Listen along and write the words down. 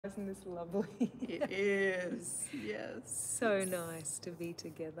Isn't this lovely? It is, yes. So nice to be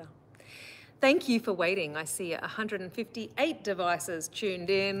together. Thank you for waiting. I see 158 devices tuned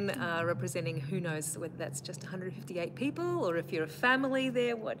in, representing who knows whether that's just 158 people or if you're a family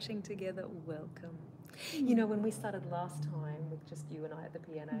there watching together, welcome. You know, when we started last time with just you and I at the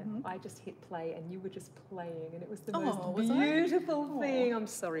piano, I just hit play and you were just playing and it was the most beautiful thing. I'm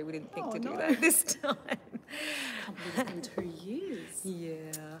sorry we didn't think to do that this time. I can't believe it's been 2 years.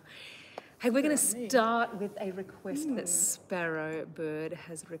 Yeah. Hey, we're going to start with a request that Sparrow Bird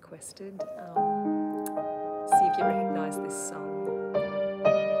has requested. See if you recognise this song.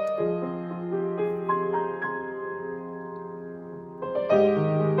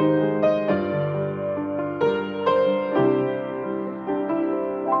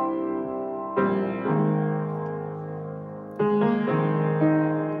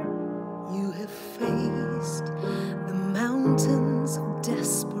 You have faced the mountains of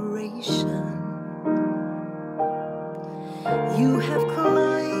desperation. You have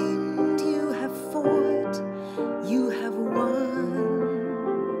climbed, you have fought, you have won.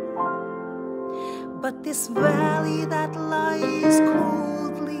 But this valley that lies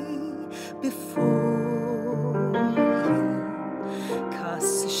coldly before you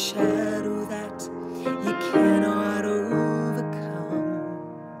casts a shadow that you cannot overcome.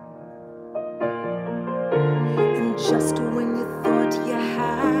 And just when you thought you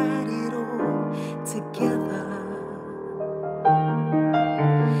had it all together,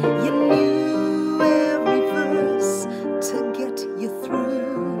 you knew every verse to get you through.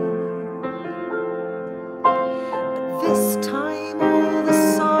 But this time all the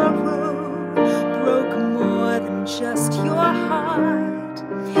sorrow broke more than just your heart.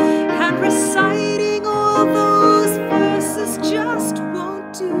 And reciting all those verses just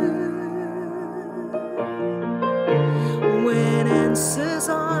won't do. When answers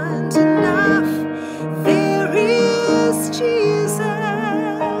aren't enough, there is Jesus.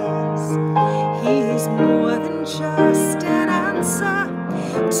 He is more than just an answer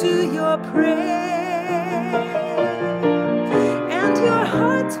to your prayer. And your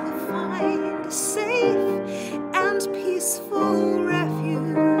heart will find a safe and peaceful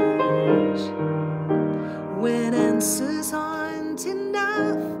refuge. When answers aren't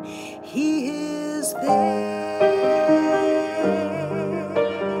enough, He is there.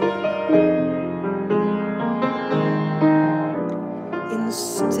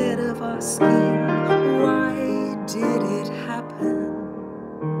 Instead of asking, why did it happen?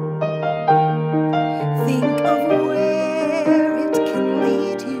 Think of where it can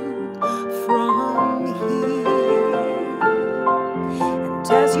lead you from here. And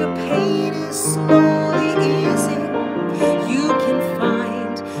as your pain is slowly easing, you can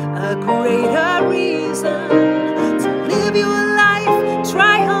find a greater reason to live your life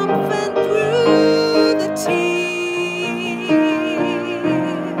triumphant through the tears.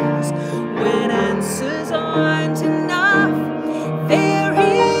 When answers aren't enough, there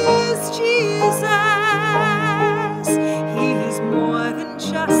is Jesus. He is more than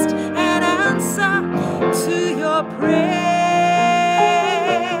just an answer to your prayer.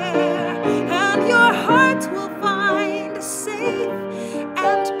 And your heart will find a safe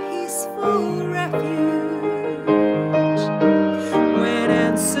and peaceful refuge. When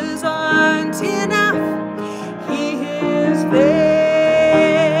answers aren't enough, He is there.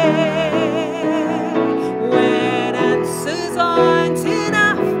 When answers aren't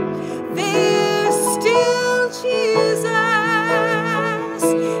enough, there's still Jesus.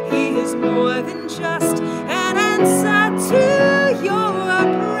 He is more than just an answer to your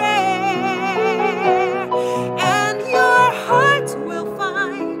prayer. And your heart will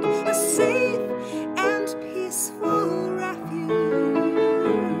find a safe and peaceful refuge.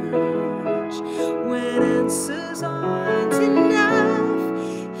 When answers aren't enough,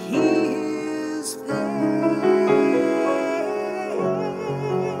 He is there.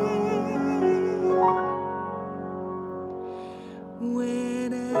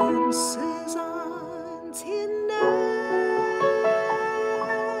 When answers aren't enough,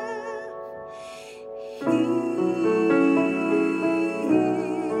 He is there.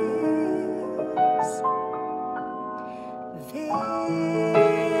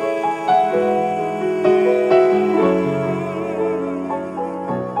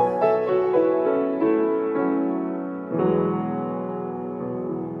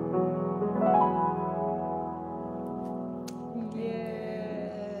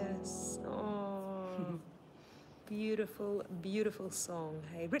 Yes. Oh, beautiful, beautiful song.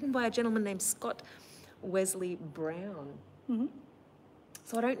 Hey, written by a gentleman named Scott Wesley Brown.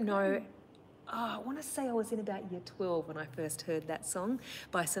 So I don't know I want to say I was in about year 12 when I first heard that song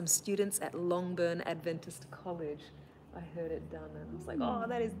by some students at Longburn Adventist College. I heard it done and I was like, oh,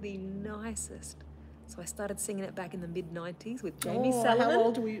 that is the nicest. So I started singing it back in the mid-90s with Jamie Sullivan. How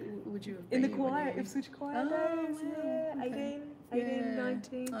old would you have been? In the choir, Ipswich choir days, yeah, okay. 18,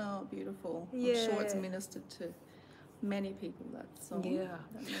 19. Oh, beautiful. Yeah. I'm sure it's ministered to many people, that song,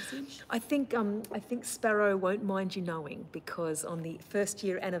 that message. I think Sparrow won't mind you knowing, because on the first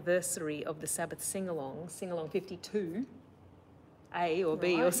year anniversary of the Sabbath Singalong 52, A or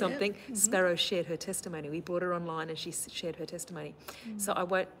B or something, Sparrow shared her testimony. We brought her online and she shared her testimony. So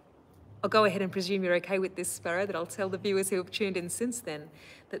I'll go ahead and presume you're okay with this, Sparrow, that I'll tell the viewers who have tuned in since then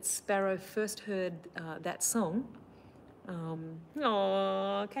that Sparrow first heard that song.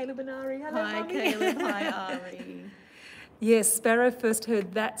 Caleb and Ari, hello, Hi, Mummy. Caleb. Hi, Ari. Yes, Sparrow first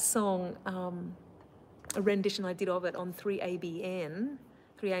heard that song, a rendition I did of it on 3ABN,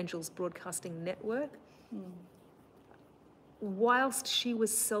 Three Angels Broadcasting Network, whilst she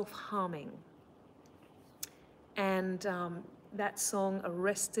was self-harming. And that song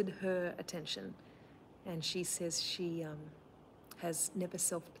arrested her attention. And she says she has never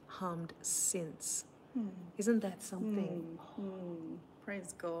self-harmed since. Isn't that something?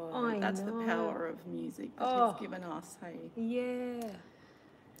 Praise God. I That's know. the power of music that He's given us, hey? Yeah.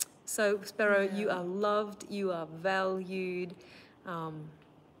 So, Sparrow, you are loved, you are valued.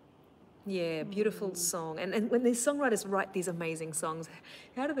 Beautiful song. And when these songwriters write these amazing songs,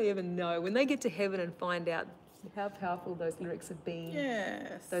 how do they even know? When they get to heaven and find out how powerful those lyrics have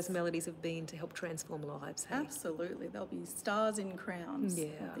been, those melodies have been to help transform lives. Hey? Absolutely. There'll be stars in crowns Yeah.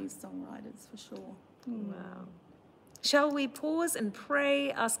 of these songwriters, for sure. Wow. Shall we pause and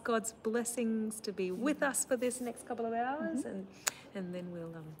pray, ask God's blessings to be with us for this next couple of hours, and then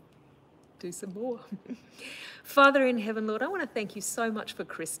we'll do some more. Father in heaven, Lord, I want to thank you so much for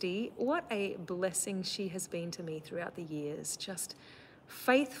Kristie. What a blessing she has been to me throughout the years, just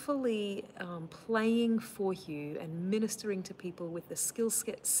faithfully playing for you and ministering to people with the skill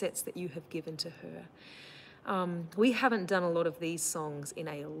sets that you have given to her. We haven't done a lot of these songs in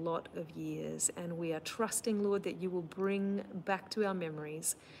a lot of years, and we are trusting, Lord, that you will bring back to our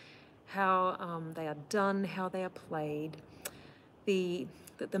memories how they are done, how they are played,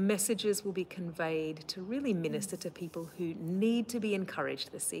 that the messages will be conveyed to really minister to people who need to be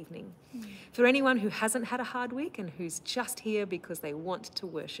encouraged this evening. For anyone who hasn't had a hard week and who's just here because they want to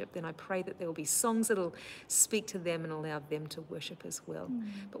worship, then I pray that there will be songs that will speak to them and allow them to worship as well.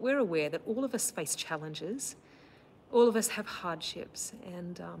 But we're aware that all of us face challenges. All of us have hardships.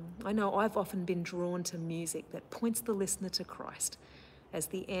 And I know I've often been drawn to music that points the listener to Christ as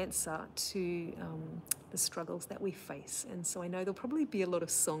the answer to the struggles that we face. And so I know there'll probably be a lot of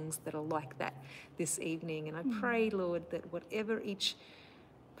songs that are like that this evening. And I pray, Lord, that whatever each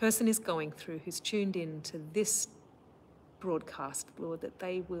person is going through who's tuned in to this broadcast, Lord, that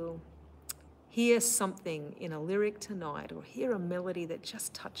they will hear something in a lyric tonight or hear a melody that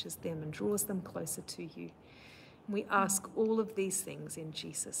just touches them and draws them closer to you. And we ask all of these things in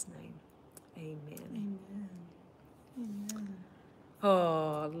Jesus' name. Amen. Amen.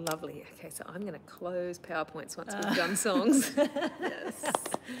 Oh, lovely. Okay, so I'm going to close PowerPoints once we've done songs. Yes.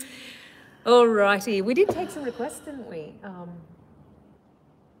 All righty. We did take some requests, didn't we? Yeah.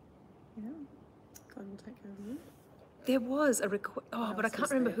 God will take care of you. There was a request. Oh, but I else can't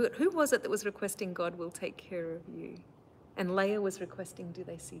was remember there? who was it that was requesting God will take care of you. And Leah was requesting, do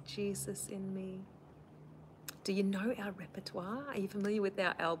they see Jesus in me? Do you know our repertoire? Are you familiar with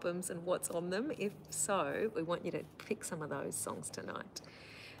our albums and what's on them? If so, we want you to pick some of those songs tonight.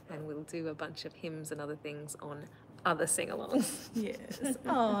 And we'll do a bunch of hymns and other things on other sing-alongs. Yes.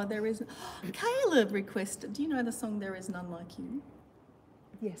 Oh, there is. Caleb requested. Do you know the song "There Is None Like You"?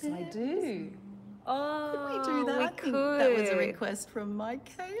 Yes, I do. Oh, Could we do that? we I think could. that was a request from my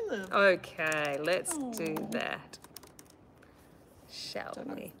Caleb. Okay, let's do that. Shall Don't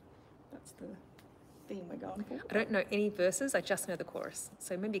know. we? That's the theme we're going for. I don't know any verses, I just know the chorus.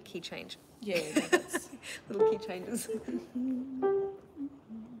 So maybe a key change. Yeah, no, that's Little key changes.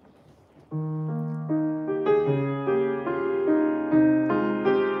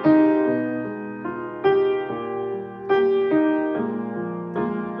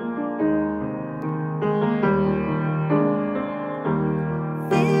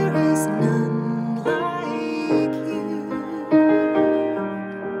 There is none like you.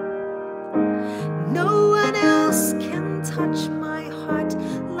 No one else can touch my heart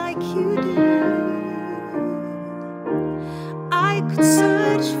like you do. I could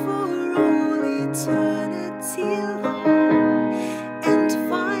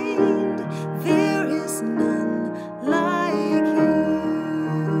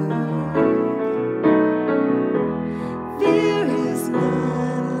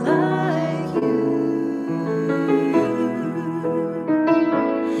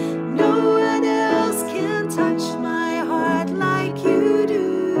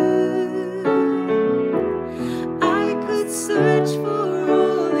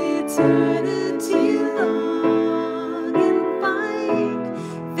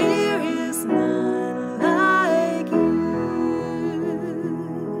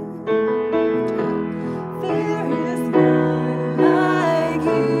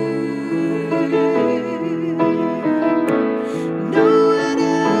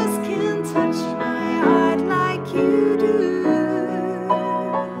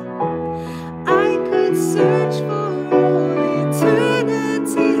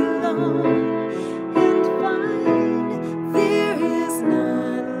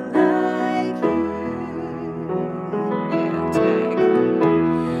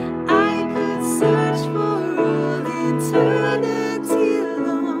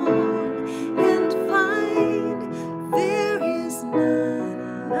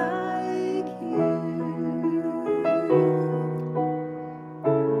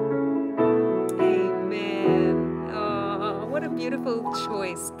Wonderful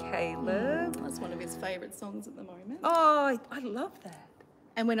choice, Caleb. That's one of his favourite songs at the moment. Oh, I love that.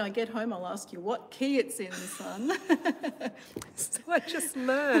 And when I get home, I'll ask you what key it's in, son. So I just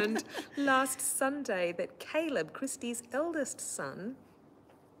learned last Sunday that Caleb, Kristie's eldest son,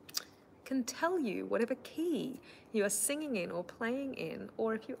 can tell you whatever key you are singing in or playing in,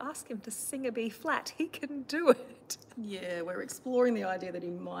 or if you ask him to sing a B flat, he can do it. Yeah, we're exploring the idea that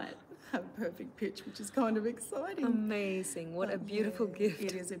he might have perfect pitch, which is kind of exciting. Amazing. What a beautiful gift.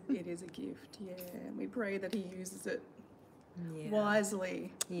 It is a gift, yeah. And we pray that he uses it Yeah.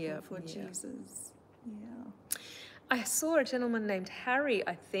 wisely for Yeah. Jesus. Yeah. I saw a gentleman named Harry,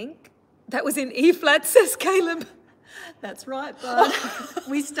 I think. That was in E flat, says Caleb. That's right, bud.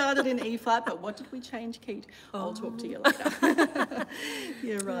 We started in E flat, but what did we change key to? I'll talk to you later.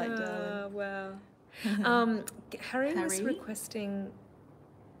 You're right, darling. Wow. Harry was Harry? requesting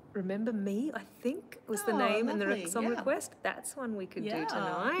Remember Me, I think was the Oh, name in the lovely, song yeah. request. That's one we could do Yeah,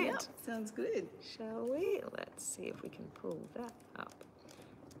 tonight. sounds good. Shall we? Let's see if we can pull that up.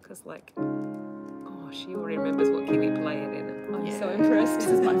 Because, she already remembers what key we play it in. I'm so impressed.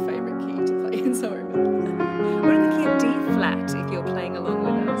 This is my favourite key to play in, so I remember. We're in the key of D flat if you're playing along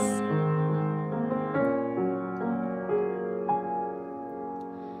with us.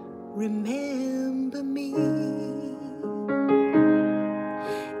 Remember me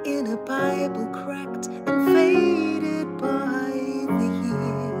in a Bible cracked and faded by the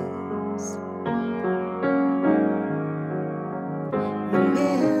years.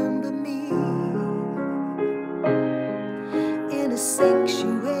 Remember me in a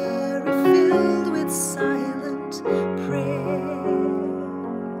sanctuary filled with silent prayer.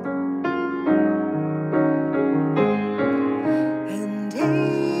 And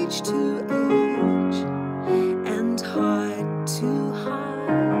age to age and heart to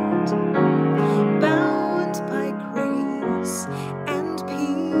heart, bound by grace and peace,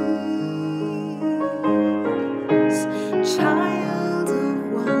 child of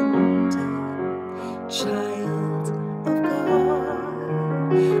wonder, child of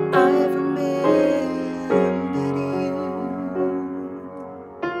God, I've remembered you.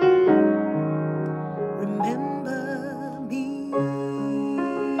 Remember me.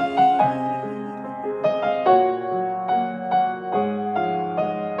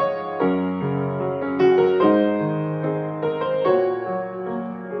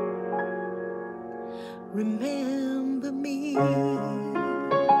 Remember me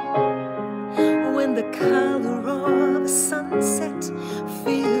when the color of a sunset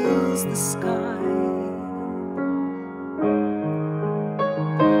fills the sky.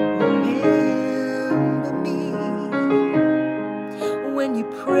 Remember me when you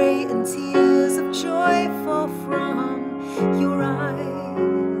pray and tears of joy fall from your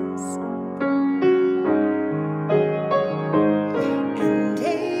eyes. And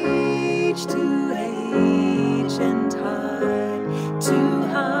age to age and heart to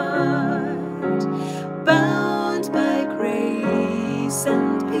heart, bound by grace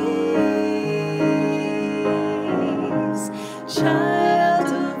and peace, child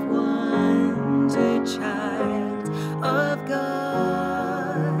of wonder, child of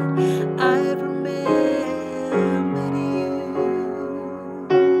God, I've remembered you.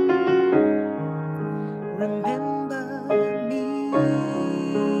 Remember me.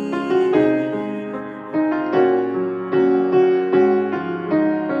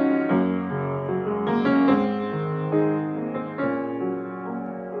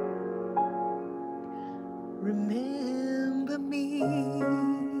 Remember me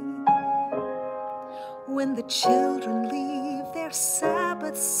when the children leave their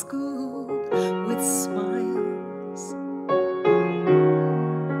Sabbath school with smiles.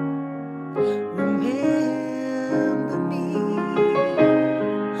 Remember me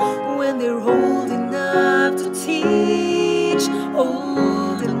when they're old enough to teach,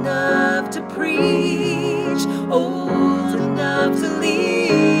 old enough to preach, old enough to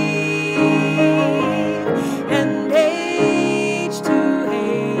lead. And age to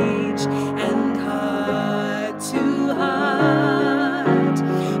age and heart to heart,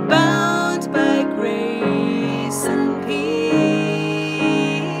 bound by grace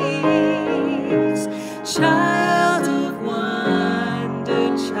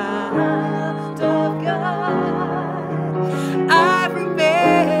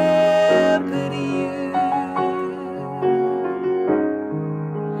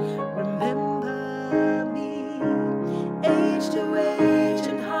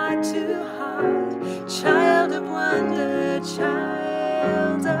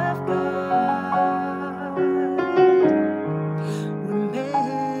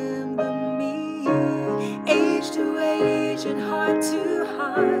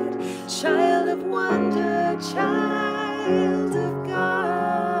heart, child of wonder, child of God.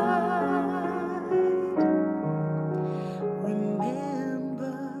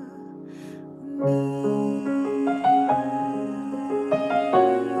 Remember me.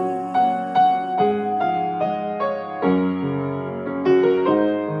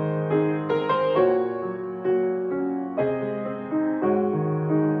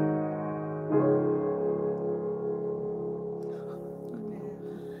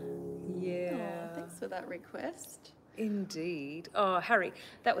 Oh, thanks for that request. Indeed. Oh, Harry,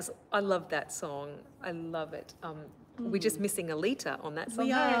 I love that song. I love it. We're just missing Alita on that song.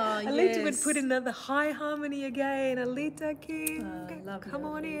 We Harry. are, Alita would yes. put in the high harmony again. Alita King, Love come you,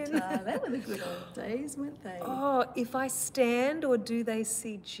 on in. Alita. They were the good old days, weren't they? Oh, if I stand, or do they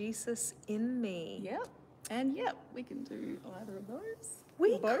see Jesus in me? Yep. And yep, we can do either of those.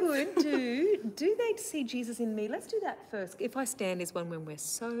 We Or both. could do they see Jesus in me? Let's do that first. If I stand is one when we're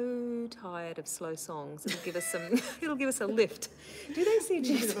so tired of slow songs. It'll give us a lift. Do they see A bit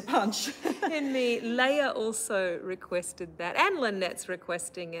Jesus of a punch. in me? Leia also requested that, and Lynette's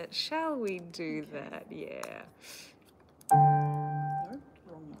requesting it. Shall we do that? Yeah. No,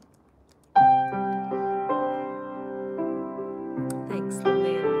 wrong one. Thanks,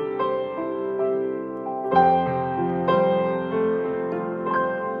 Lynn.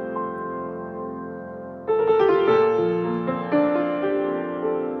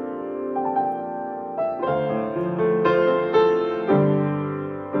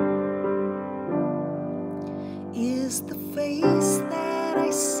 Is the face that I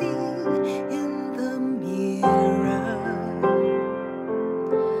see in the mirror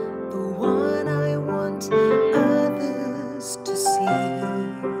the one I want others to see?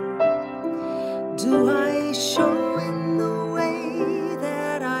 Do I show in the way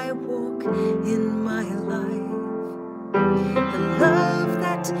that I walk in my life the love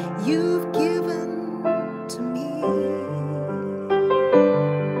that you've given to me?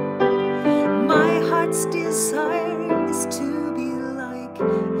 My heart's desire is to be like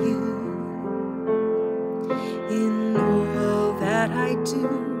you in all that I do,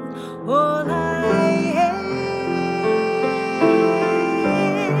 all I am.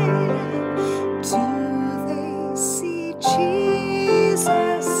 Do they see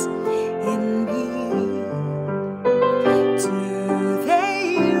Jesus in me? Do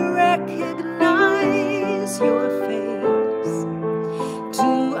they recognize your face? Do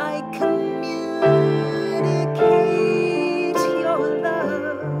I communicate your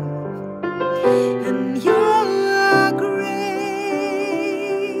love and your grace?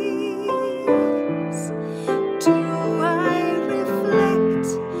 Do I reflect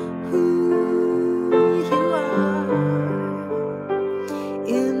who you are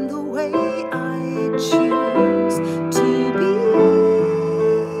in the way I choose to be?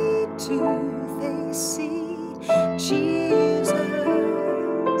 Do they see Jesus?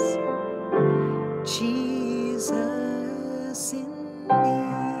 Jesus in me.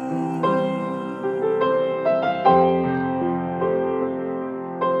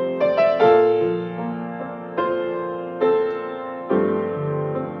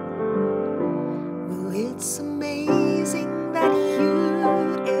 Well, it's amazing that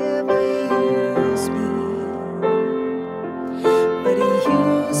you'd ever use me, but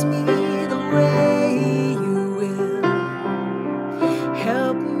use me the way you will.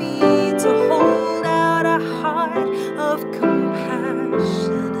 Help me to hold out a heart of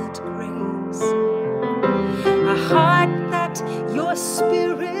compassionate grace, a heart that your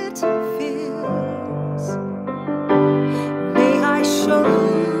spirit fills. May I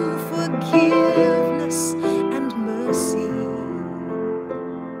show forgiveness and mercy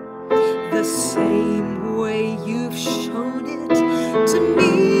the same way you've shown it to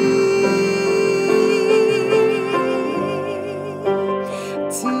me.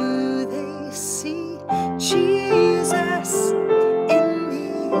 Do they see Jesus in me?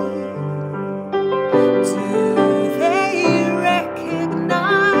 Do they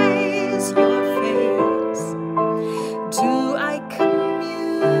recognize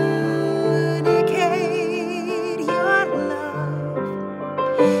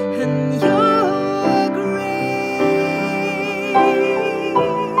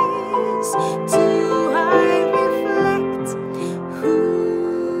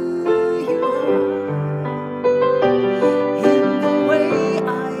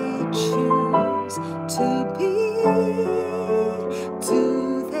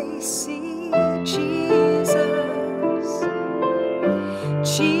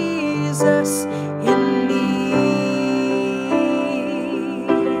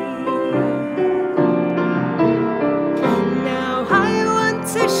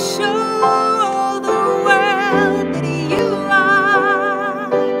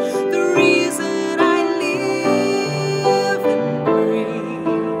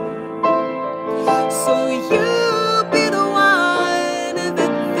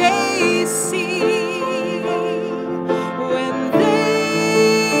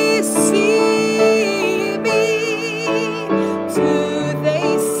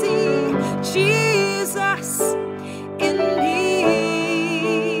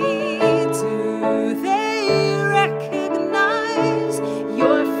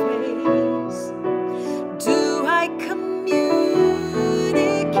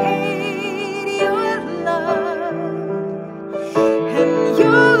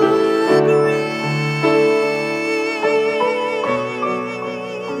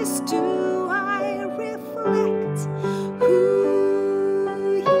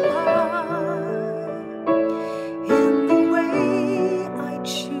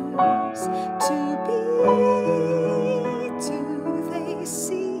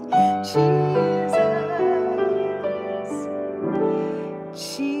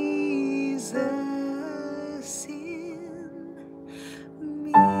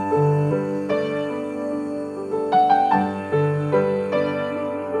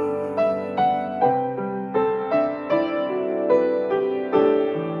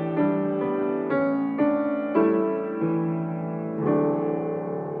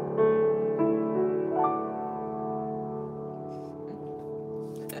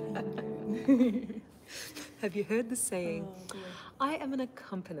Have you heard the saying, Oh, boy. I am an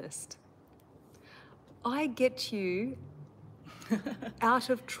accompanist. I get you out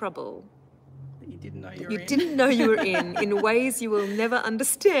of trouble That you didn't know you that were you in. didn't know you were in ways you will never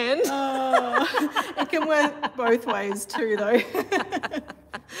understand. Oh, it can work both ways too, though.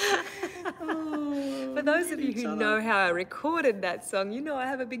 Oh, For those of you each who other. know how I recorded that song, you know I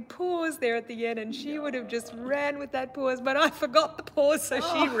have a big pause there at the end, and she would have just ran with that pause, but I forgot the pause, so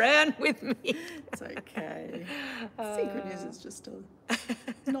she ran with me. It's okay. Secret is it's just to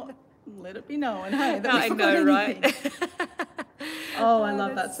not let it be known, hey, that we I forgot know, anything. right? Oh, I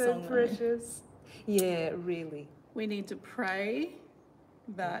love that That's so song, though. precious. Yeah, really. We need to pray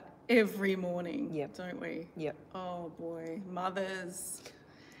that every morning, Yep. don't we? Yep. Oh, boy. Mothers,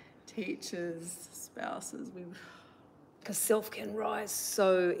 teachers, spouses, Because self can rise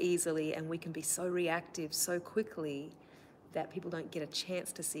so easily, and we can be so reactive so quickly that people don't get a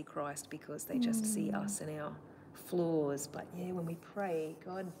chance to see Christ because they just see us and our flaws. But yeah, when we pray,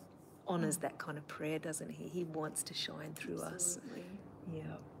 God honours that kind of prayer, doesn't He? He wants to shine through us. absolutely. Yeah,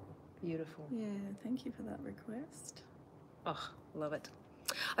 beautiful. Yeah, thank you for that request. Oh, love it.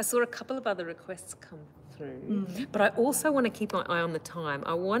 I saw a couple of other requests come through, but I also want to keep my eye on the time.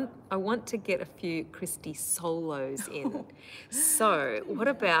 I want to get a few Kristie solos in. So what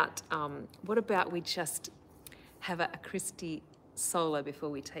about we just have a Kristie solo before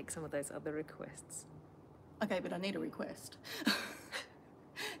we take some of those other requests? Okay, but I need a request.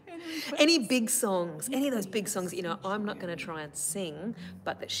 Any big songs, any of those big songs, you know, I'm not going to try and sing,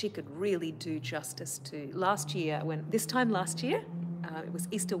 but that she could really do justice to. Last year, it was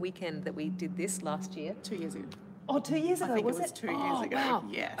Easter weekend that we did this last year. 2 years ago. Oh, 2 years ago, I think was it was 2 years ago. Wow.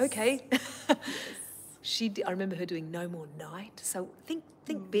 Yes. Okay. I remember her doing No More Night. So think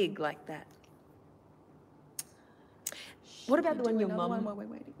big like that. What about the one your Another mum? one while we're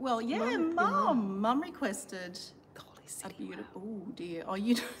waiting. Well, yeah, Your Mum requested The Holy a City. beautiful. Oh dear. Oh,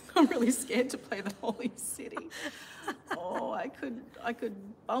 you know, I'm really scared to play the Holy City. Oh, I could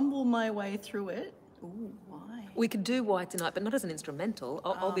bumble my way through it. Oh, why? We could do Why Tonight, but not as an instrumental.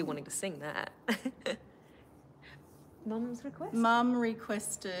 I'll be wanting to sing that. Mum's request? Mum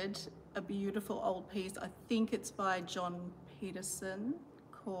requested a beautiful old piece. I think it's by John Peterson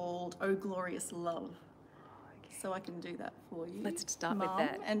called "Oh Glorious Love." So I can do that for you. Let's start with Mum,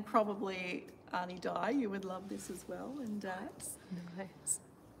 that. And probably Arnie Di, you would love this as well, and Dad. Nice.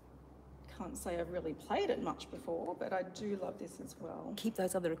 Can't say I've really played it much before, but I do love this as well. Keep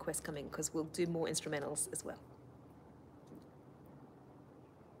those other requests coming because we'll do more instrumentals as well.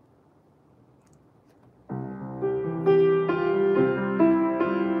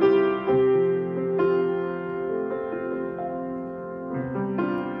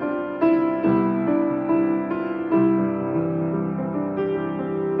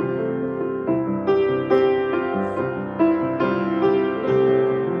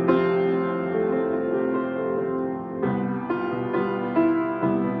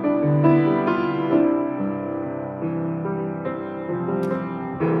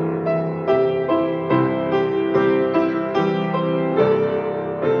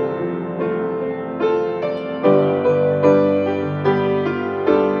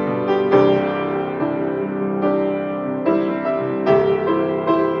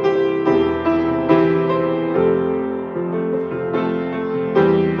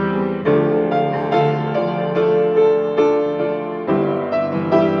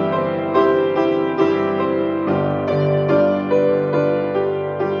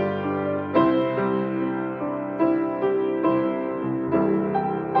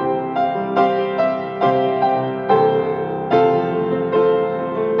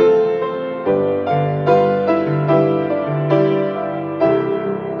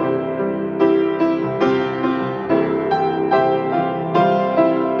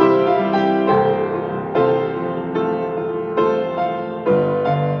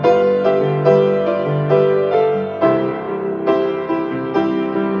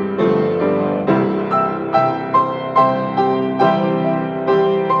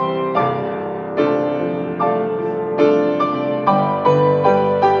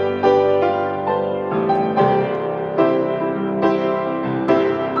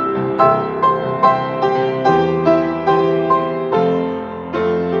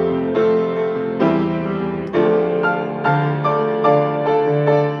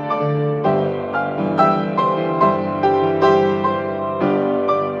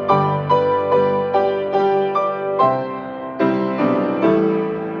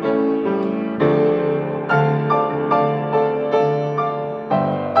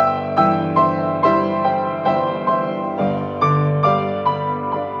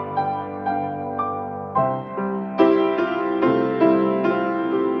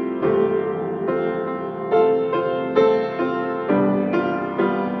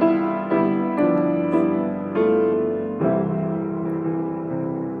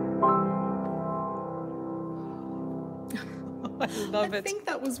 love I it. think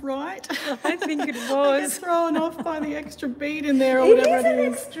that was right. I think it I get was. thrown off by the extra beat in there or It whatever is it an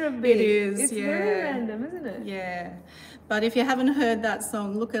is. extra bit. It is, It's yeah. very random, isn't it? Yeah. But if you haven't heard that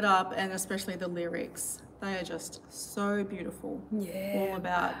song, look it up, and especially the lyrics. They are just so beautiful. Yeah. All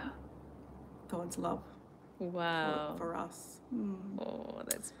about God's love Wow. for us. Oh,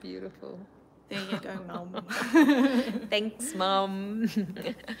 that's beautiful. There you go, Mum. Thanks, Mum.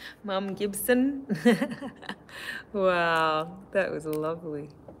 Mum Gibson. Wow, that was lovely.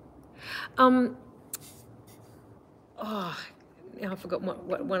 Oh, now I forgot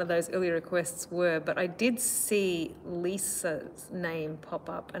what one of those earlier requests were, but I did see Lisa's name pop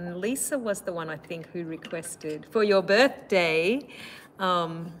up, and Lisa was the one I think who requested for your birthday.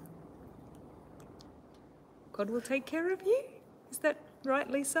 God will take care of you. Is that right,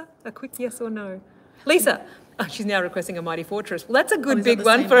 Lisa? A quick yes or no. Lisa. Oh, she's now requesting a Mighty Fortress. Well, that's a good is that big the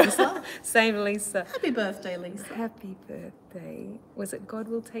one same for Lisa? Same Lisa. Happy birthday, Lisa. Happy birthday. Was it God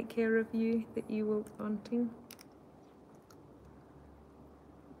will take care of you that you were wanting?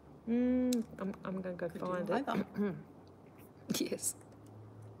 I'm going to go find it. Either. Yes.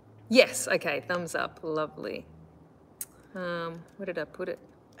 Yes, okay, thumbs up. Lovely. Where did I put it?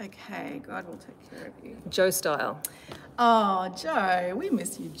 Okay, God will take care of you. Joe style. Oh, Joe, we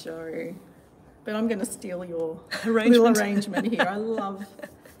miss you, Joe. But I'm going to steal your Arrangement. little arrangement here. I love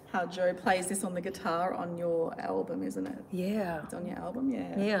how Joe plays this on the guitar on your album, isn't it? Yeah. It's on your album,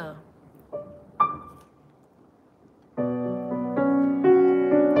 yeah. Yeah.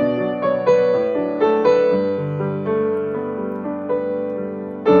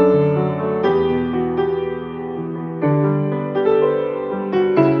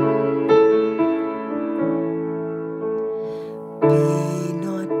 Be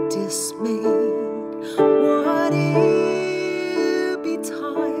not dismayed, whate'er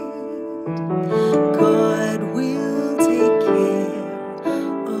betide, God will take care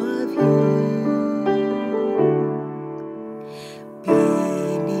of you.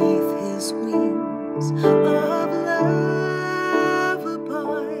 Beneath His wings of love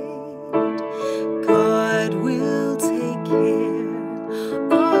abide, God will take care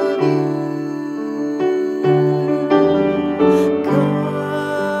of you.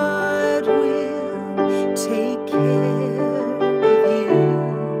 God will take care of you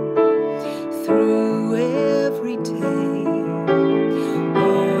through every day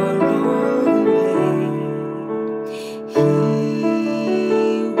or all the way. He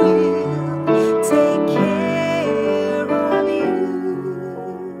will take care of you.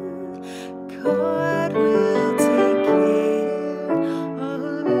 God will take care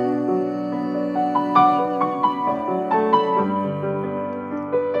of you.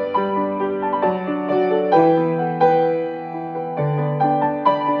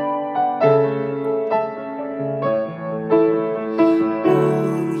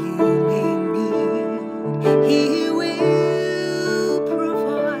 All you may need, He will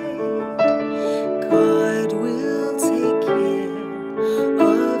provide. God will take care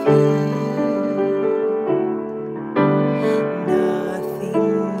of you.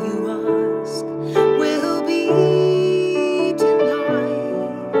 Nothing you ask will be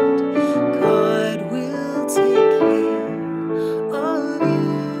denied. God will take care of you.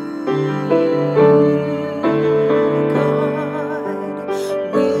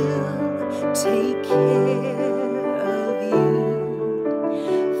 God will take care of you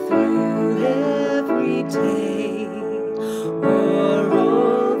through every day or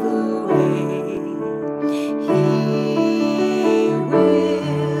all the way. He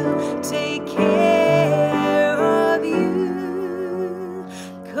will take care of you.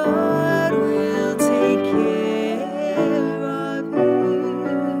 God will take care of you.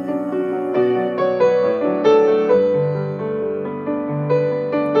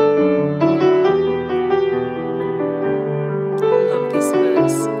 Love this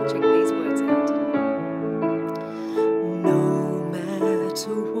verse. Check these words out.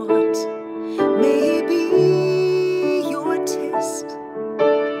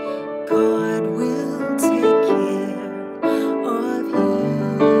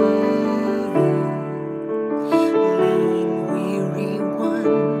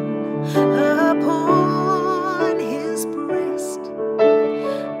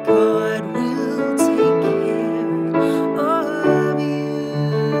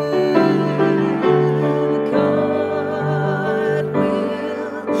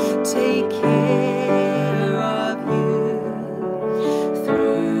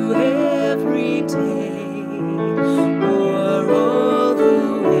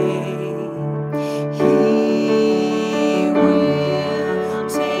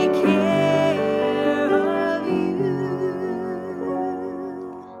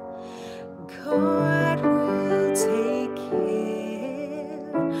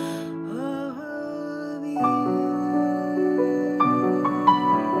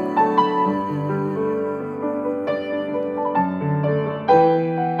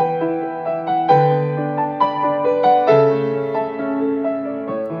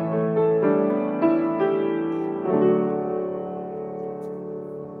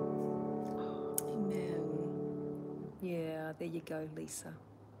 Lisa.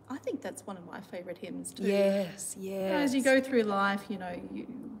 I think that's one of my favourite hymns too. Yes, yes. As you go through life, your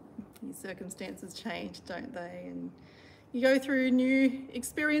circumstances change, don't they? And you go through new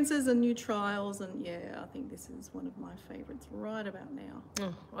experiences and new trials, and I think this is one of my favourites right about now.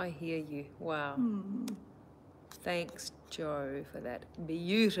 Oh, I hear you. Wow. Thanks, Joe, for that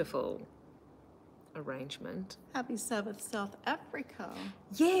beautiful arrangement. Happy Sabbath, South Africa.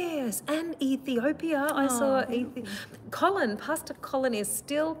 Yes, and Ethiopia. I saw Pastor Colin is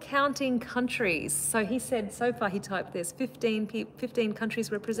still counting countries. So he said so far he typed there's 15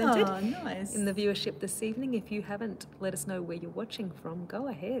 countries represented nice. in the viewership this evening. If you haven't let us know where you're watching from, go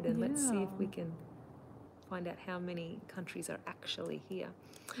ahead and let's see if we can find out how many countries are actually here.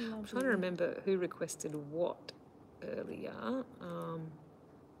 Lovely. I'm trying to remember who requested what earlier.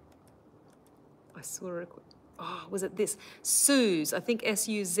 I saw was it this? Suze, I think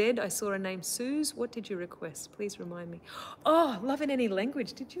S-U-Z. I saw a name, Suze. What did you request? Please remind me. Oh, Love in Any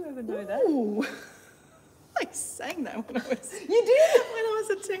Language. Did you ever know that? Ooh. I sang that when I was... You did? When I was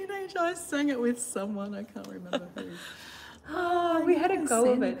a teenager, I sang it with someone. I can't remember who. We had a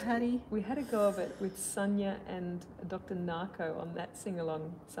go of it. Patty. We had a go of it with Sonia and Dr. Narco on that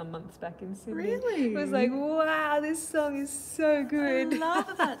sing-along some months back in Sydney. Really? It was like, wow, this song is so good. I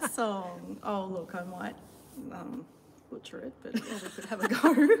love that song. Oh, look, I might butcher it, but we could have a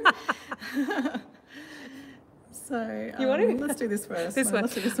go. So you want to? Let's do this first. This one.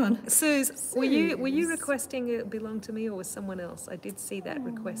 Let's do this one. Suze, were you requesting it belong to me or was someone else? I did see that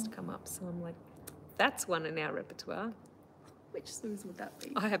request come up, so I'm like, that's one in our repertoire. Which Suze would that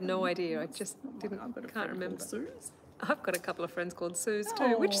be? I have no idea. I just can't remember. Suze. I've got a couple of friends called Suze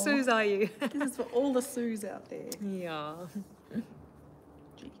too. Which Suze are you? This is for all the Suze out there. Yeah.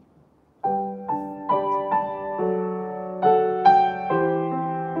 Gee.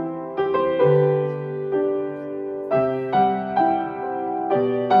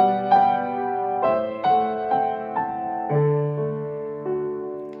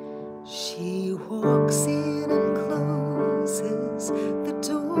 She walks in and closes the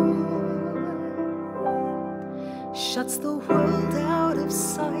door, shuts the world out of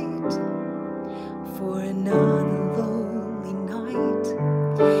sight for another lonely night,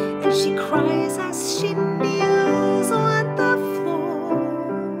 and she cries as she kneels on the floor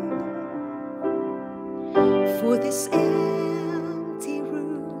for this empty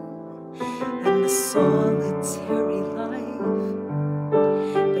room and the solitary life.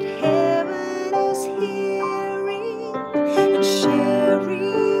 But heaven is hearing and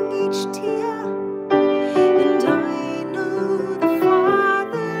sharing each tear, and I know the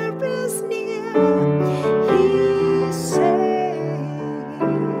Father is near. He's saying,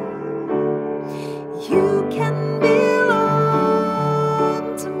 you can belong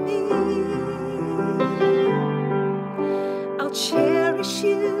to me. I'll cherish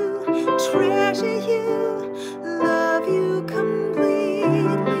you, treasure you, love you completely.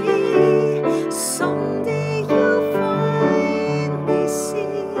 Someday you'll finally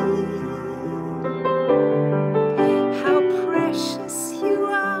see how precious you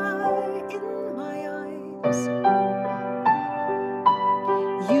are in my eyes.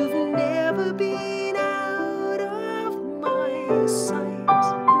 You've never been out of my sight.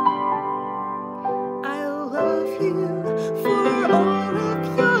 I love you for all of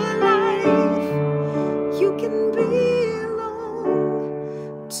your life. You can belong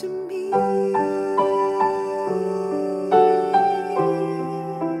to me.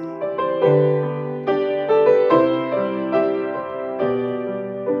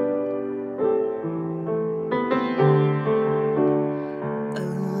 A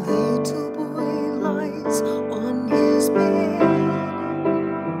little boy lies on his bed,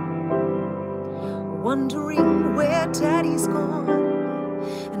 wondering where Daddy's gone,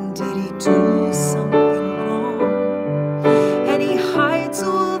 and did he do something wrong? And he hides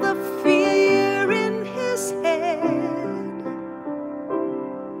all the fear in his head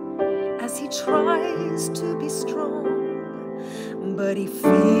as he tries to be strong, but he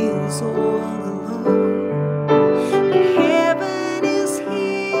feels all alone. But heaven is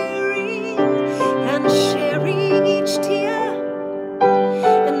hearing and sharing each tear,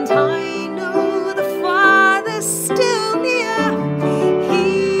 and I know the Father's still near.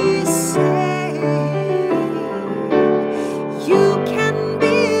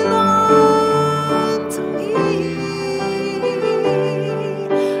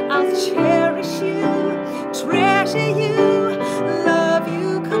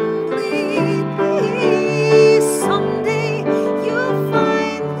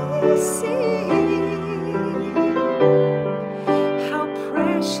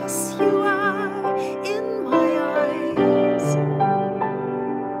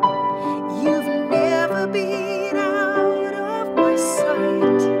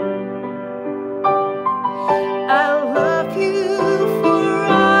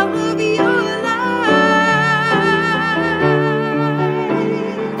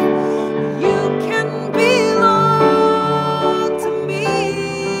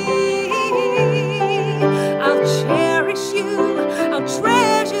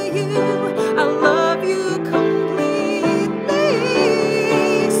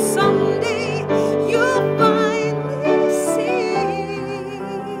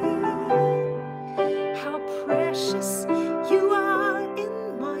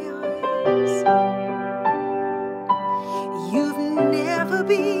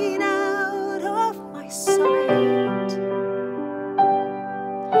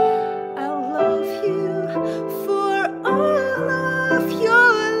 for all of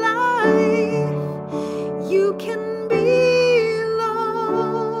your life. You can belong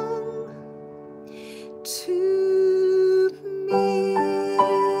to me.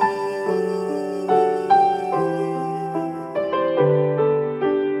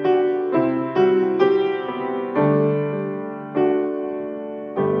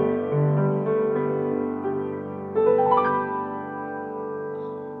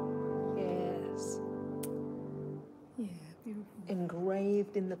 Yes. Yeah, beautiful.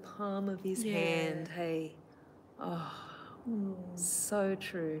 Engraved in the palm of his Yeah. hand, hey. Oh, so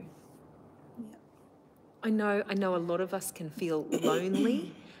true. Yeah. I know a lot of us can feel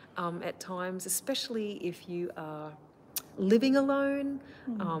lonely at times, especially if you are living alone,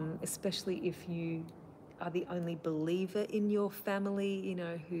 especially if you are the only believer in your family, you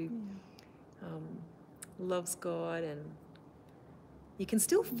know, who loves God, and you can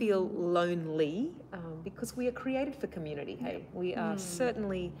still feel lonely because we are created for community, hey? We are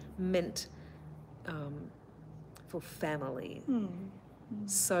certainly meant for family.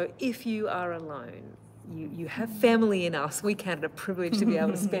 So if you are alone, you have family in us. We count it a privilege to be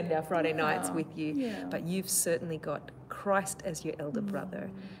able to spend our Friday nights with you. Yeah. But you've certainly got Christ as your elder brother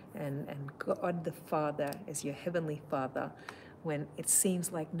and God the Father as your heavenly Father when it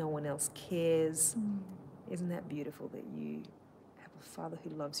seems like no one else cares. Isn't that beautiful that you have a Father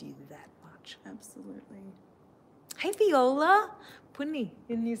who loves you that much? Absolutely. Hey, Viola. Punni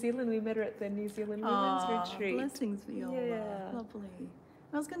in New Zealand. We met her at the New Zealand Women's Retreat. Blessings, Viola. Yeah. Lovely.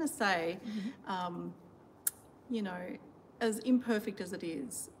 I was going to say, you know, as imperfect as it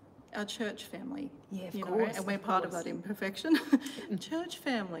is, our church family, Yeah, of you know, course, and we're of part of course. that imperfection. Church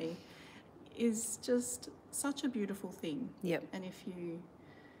family is just such a beautiful thing. Yep. And if you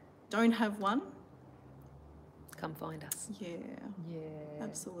don't have one, Come find us. yeah, Yeah.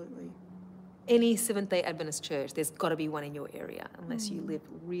 absolutely. Any Seventh-day Adventist church, there's got to be one in your area, unless you live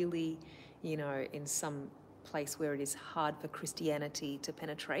really, you know, in some place where it is hard for Christianity to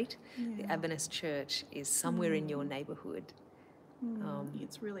penetrate. The Adventist church is somewhere in your neighbourhood.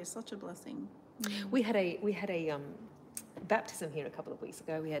 It's really such a blessing. We had a baptism here a couple of weeks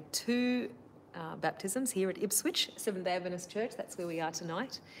ago. We had 2 baptisms here at Ipswich, Seventh-day Adventist Church. That's where we are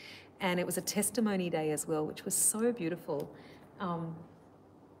tonight. And it was a testimony day as well, which was so beautiful.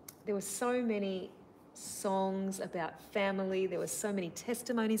 There were so many songs about family. There were so many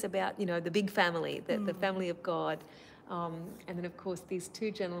testimonies about, you know, the big family, the family of God. And then, of course, these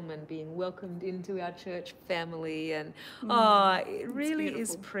 2 gentlemen being welcomed into our church family. And, it really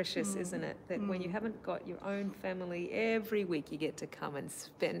is precious, isn't it? That when you haven't got your own family, every week you get to come and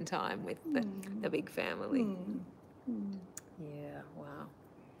spend time with the big family. Yeah, wow.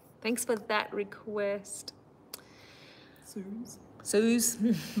 Thanks for that request. Suze.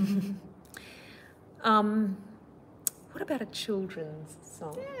 What about a children's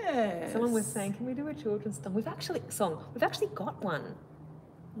song? Yes. Someone was saying, can we do a children's song? We've actually got one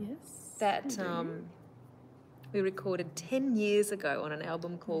Yes. that we recorded 10 years ago on an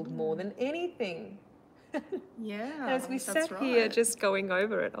album called More Than Anything. Yeah. As we that's sat right. here just going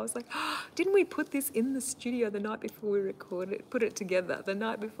over it, I was like, oh, didn't we put this in the studio the night before we recorded it, put it together the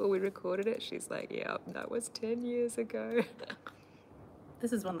night before we recorded it? She's like, yeah, that was 10 years ago.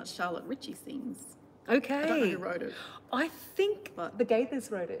 This is one that Charlotte Ritchie sings. Okay. I don't know who wrote it. I think But- the Gaithers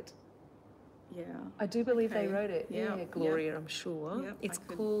wrote it. Yeah. I do believe they Okay. wrote it. Yep, Yeah, Gloria, I'm sure. Yep, It's I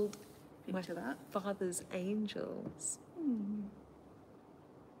could called My Picture that. Father's Angels.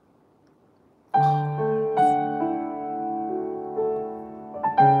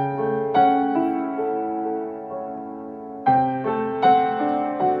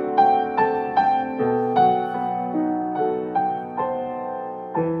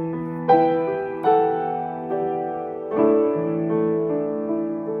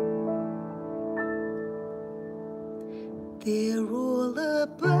 They're all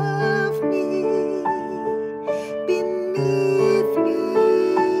above me, beneath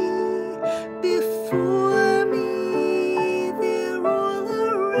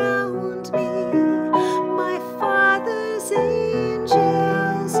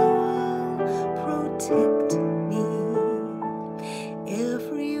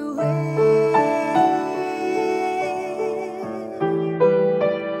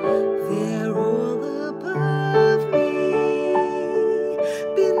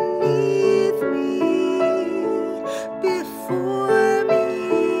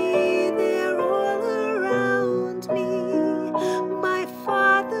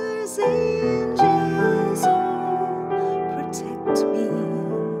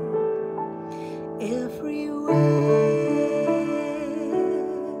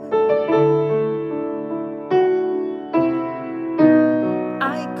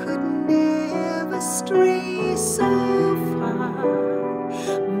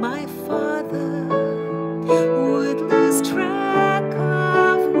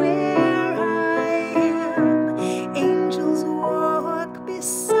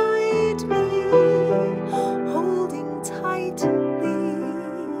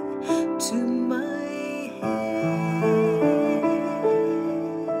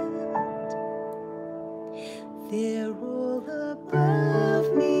They're all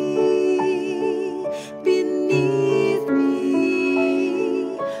above me, beneath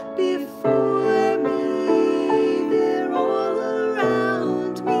me, before me. They're all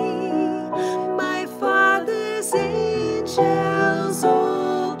around me. My Father's angels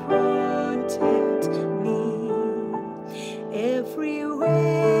all protect me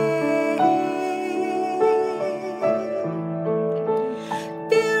everywhere.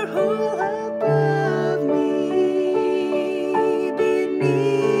 They're all above me,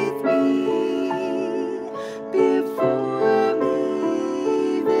 beneath me, before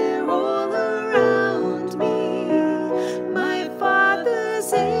me. They're all around me. My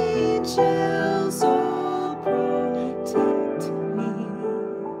Father's angels all protect me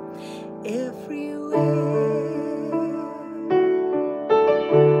everywhere.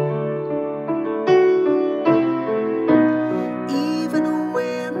 Even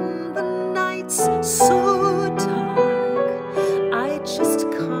when the night's so dark, I just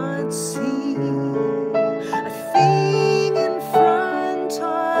can't see a thing in front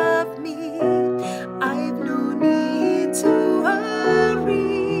of me. I've no need to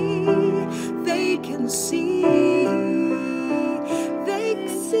worry. They can see me.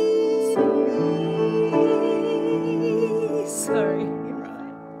 Sorry. You're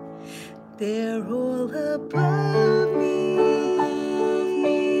right. They're all above me,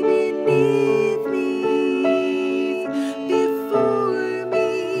 beneath me, before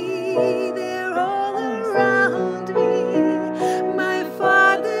me. They're all around me. My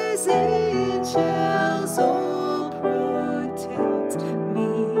Father's angels all protect me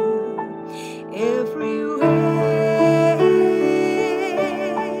everywhere.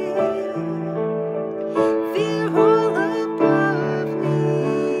 They're all above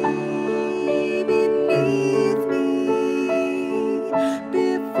me, beneath me,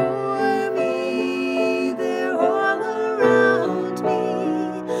 before me. They're all around me.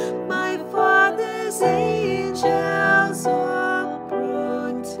 My Father's angels all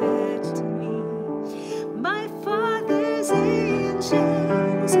protect me. My Father's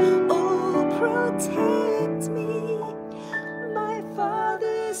angels all protect me. My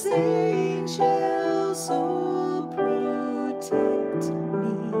Father's angels all protect me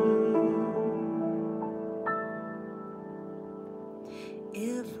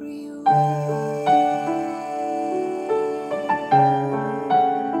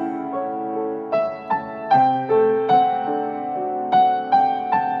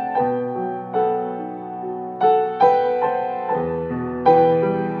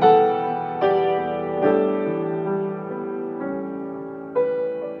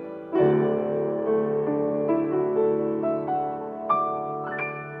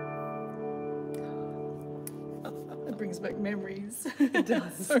It brings back memories. It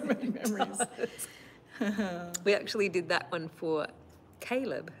does. So many memories. We actually did that one for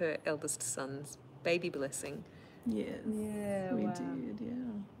Caleb, her eldest son's baby blessing. Yes. Yeah, we wow. did, yeah.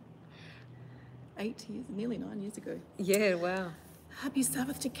 8 years, nearly 9 years ago. Yeah, wow. Happy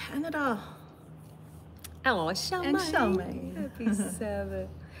Sabbath to Canada. Oh, Charmaine. And Charmaine. Happy Sabbath.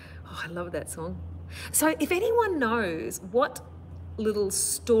 Oh, I love that song. So if anyone knows what little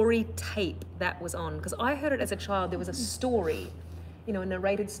story tape that was on, because I heard it as a child, there was a story, you know, a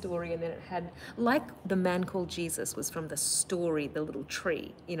narrated story, and then it had, like The Man Called Jesus was from the story, The Little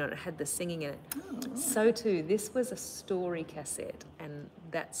Tree, you know, and it had the singing in it. Oh, right. So too, this was a story cassette, and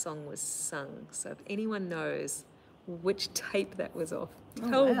that song was sung. So if anyone knows which tape that was off, Oh,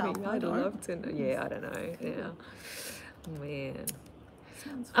 tell wow. me. I I'd don't. love to know. Yeah, I don't know. Yeah. Man.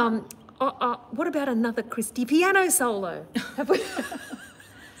 Sounds fun. What about another Kristie piano solo? Have we?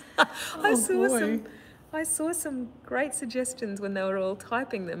 boy. I saw some great suggestions when they were all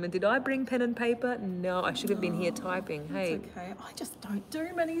typing them. And did I bring pen and paper? No, I should have been here typing. That's Hey. okay. I just don't do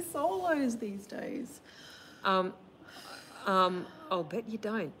many solos these days. I'll bet you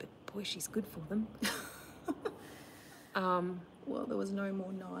don't, but boy, she's good for them. Well, there was No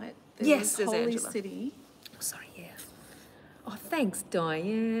More Night. There Yes, was there's Holy Angela. City. Oh, sorry, yeah. Oh, thanks,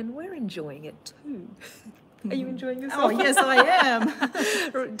 Diane. We're enjoying it too. Are you enjoying yourself? Oh, yes, I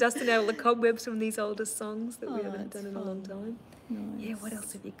am. Dusting out all the cobwebs from these older songs that we Oh, haven't that's done in a long fun. time. Nice. Yeah, what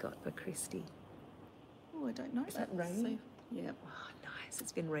else have you got for Kristie? Oh, I don't know. Is that rain? Yep. Oh, nice.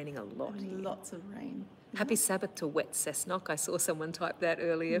 It's been raining a lot. And here. lots of rain. Happy Sabbath to Wet Cessnock. I saw someone type that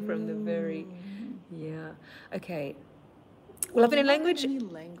earlier from the very... Yeah. Okay. Well, I've been in language. Any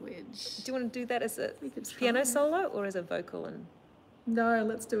language. Do you want to do that as a We could piano try. solo or as a vocal? And No,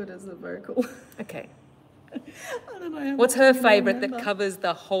 let's do it as a vocal. okay. I don't know. How What's much her I can favourite that remember. covers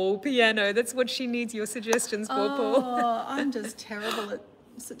the whole piano? That's what she needs your suggestions for, Paul. Oh, I'm just terrible at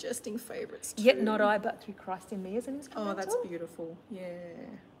suggesting favourites too. Yet not I, but through Christ in me as an instrumental. Oh, that's beautiful. Yeah.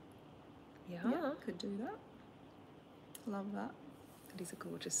 Yeah. Could do that. Love that. It is a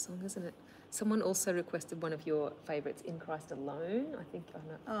gorgeous song, isn't it? Someone also requested one of your favourites, In Christ Alone. I think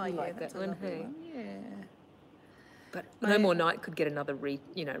Oh, you yeah, like that's that a one, lovely hey? one. Yeah. But No More Night could get another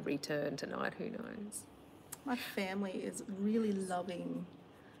return tonight. Who knows? My family is really loving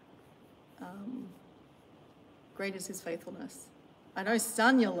Great is His Faithfulness. I know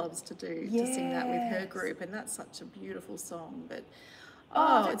Sonia loves to sing that with her group, and that's such a beautiful song. But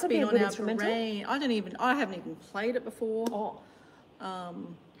it's been on our parade. I haven't even played it before.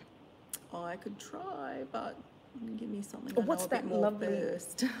 I could try, but give me something I know a bit more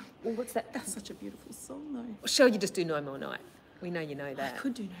first. Well, what's that? That's such a beautiful song, though. Well, shall you just do No More Night? We know you know that. I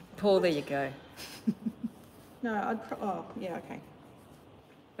could do No More. Paul, there you go. No, yeah, okay.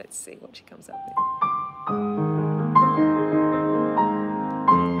 Let's see what she comes up with.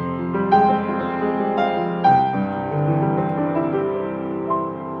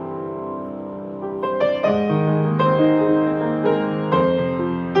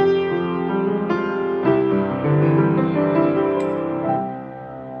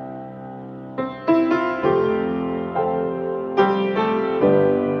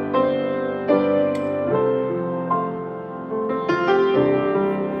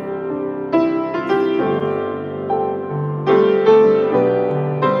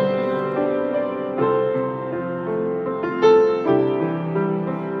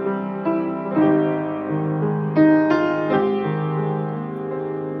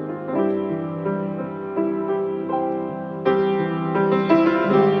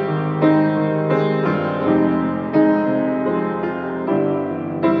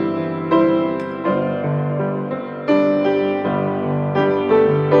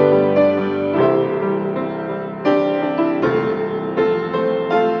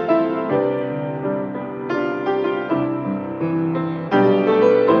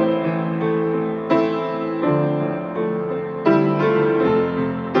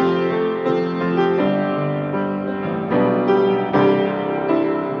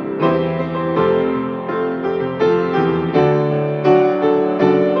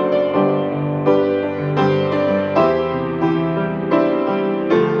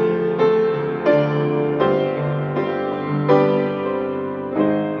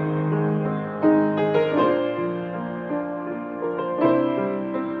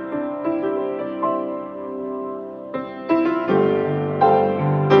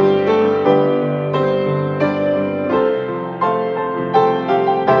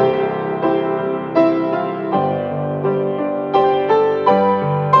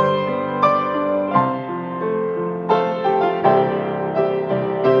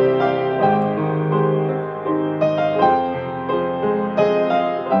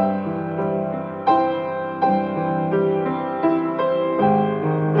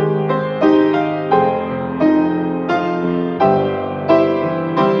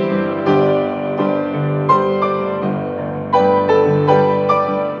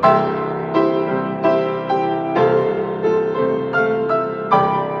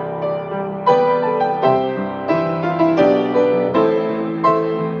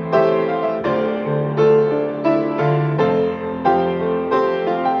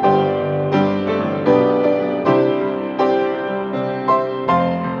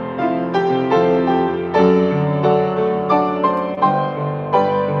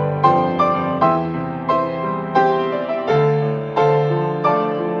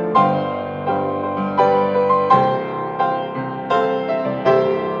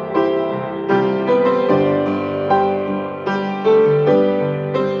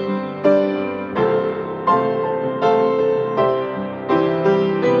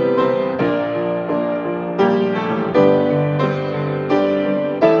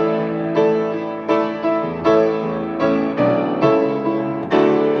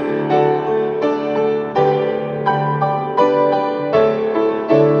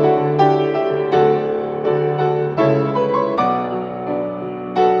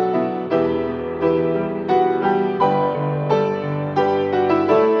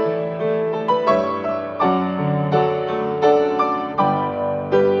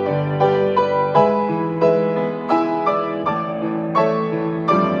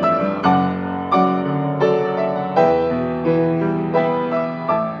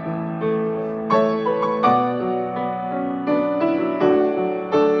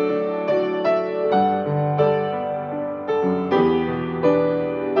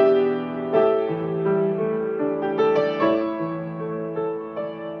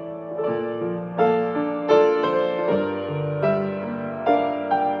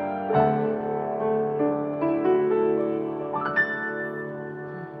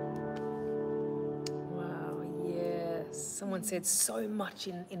 someone said, so much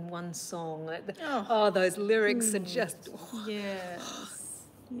in one song. Oh. Those lyrics are just... Yes.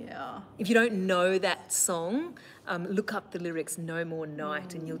 Yeah. If you don't know that song, look up the lyrics No More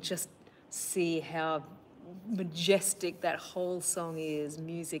Night and you'll just see how majestic that whole song is,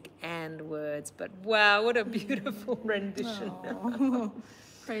 music and words. But wow, what a beautiful rendition. Oh.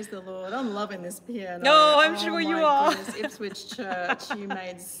 Praise the Lord. I'm loving this piano. Oh, I'm sure you are. Goodness, Ipswich Church, you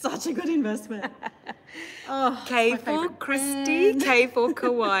made such a good investment. Oh, K for Kristie, K for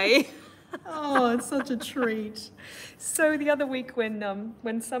Kauai. Oh, it's such a treat. So the other week when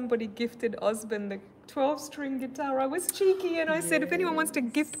somebody gifted Osborne the 12-string guitar, I was cheeky and I said, if anyone wants to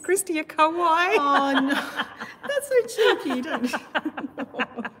gift Kristie a Kauai. Oh, no. That's so cheeky, don't you?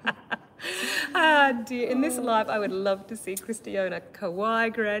 Ah, dear. In this life, I would love to see Kristie own a Kauai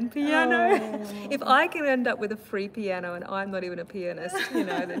grand piano. Oh. If I can end up with a free piano and I'm not even a pianist,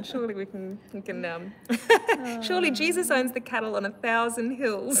 then surely we can surely Jesus owns the cattle on 1,000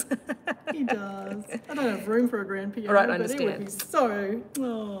 hills. He does. I don't have room for a grand piano, Right, I but understand. it would be so...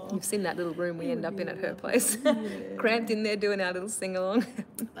 Oh. You've seen that little room we end up in at her place. Cramped in there doing our little sing-along.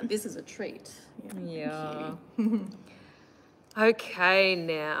 But this is a treat. Yeah. Okay,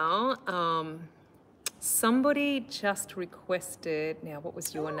 now, somebody just requested, now what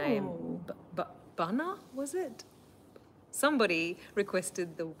was your name? Bunna, was it? Somebody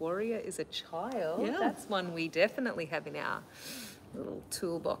requested The Warrior is a Child. Yeah. That's one we definitely have in our little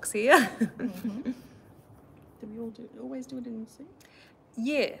toolbox here. Do we always do it in sync?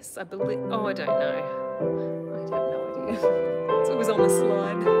 Yes, I believe, I don't know. I have no idea. So it was on the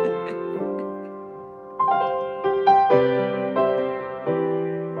slide.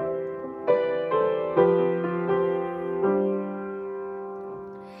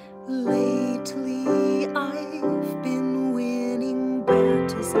 Lately I've been winning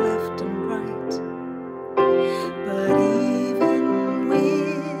battles left and right, but even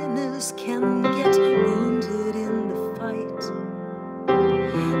winners can get wounded in the fight.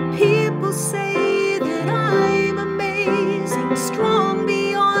 People say that I'm amazing, strong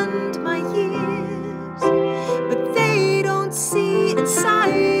beyond my years, but they don't see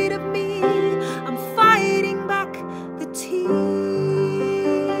inside of me I'm fighting back the tears.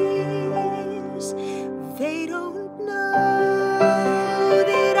 They don't know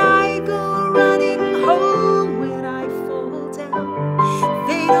that I go running home when I fall down.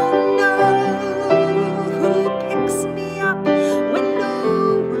 They don't know who picks me up when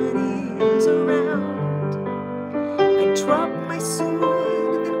no one is around. I drop my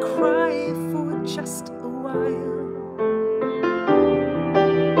sword and cry for just a while,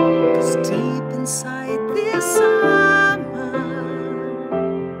 'cause deep inside this armor,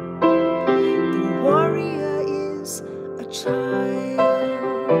 the warrior is a child.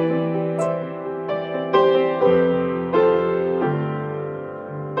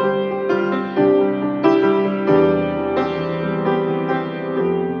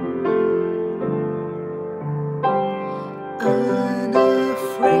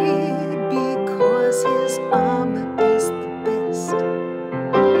 Unafraid because his armor is the best.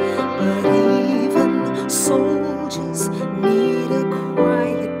 But even soldiers need a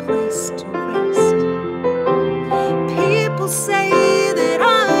quiet place to rest. People say that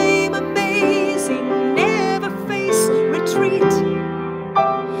I'm amazing, never face retreat,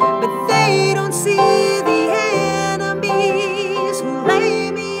 but they don't see the enemies who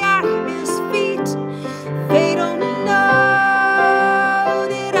lay me at his feet. They don't know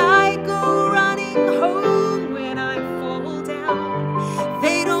that I go running home when I fall down.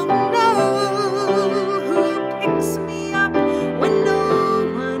 They don't know who picks me up when no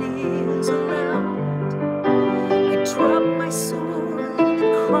one is around. I drop my sword and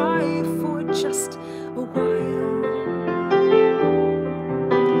cry for just a while,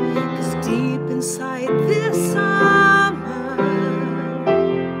 'cause deep inside this armor,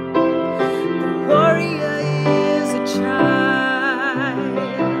 the warrior is a child.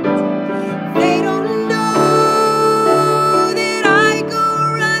 They don't know that I go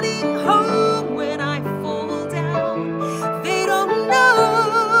running home when I fall down. They don't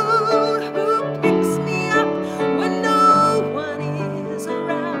know who picks me up when no one is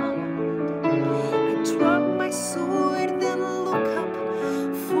around. I drop my sword, then look up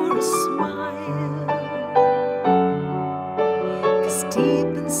for a smile, 'cause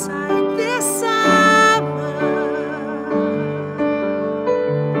deep inside this armor,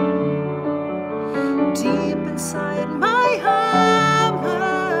 deep inside my armor,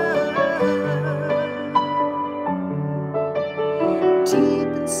 deep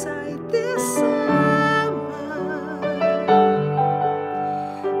inside this armor,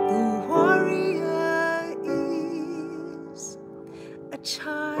 the warrior is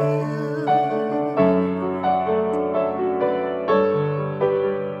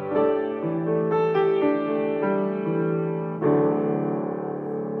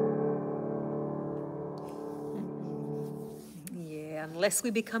lest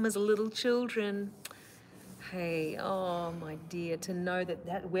we become as little children. Hey, oh my dear, to know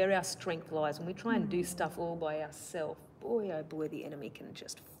that where our strength lies, when we try and do stuff all by ourselves, boy, oh boy, the enemy can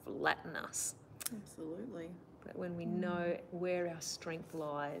just flatten us. Absolutely. But when we know where our strength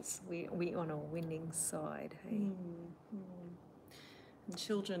lies, we're on a winning side, hey? And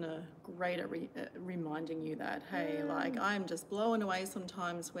children are great at reminding you that, hey, like I'm just blown away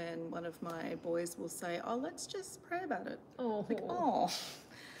sometimes when one of my boys will say, oh, let's just pray about it. Oh. Like, oh,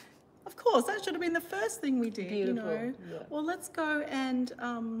 of course, that should have been the first thing we did, Beautiful. you know. Yeah. Well, let's go and,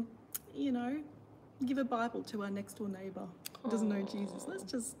 you know, give a Bible to our next door neighbour who doesn't know Jesus. Let's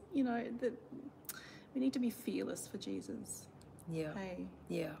just, you know, we need to be fearless for Jesus. Yeah. Hey.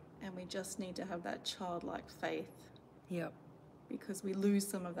 Yeah. And we just need to have that childlike faith. Yeah. Because we lose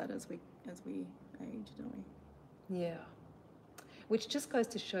some of that as we age, don't we? Yeah. Which just goes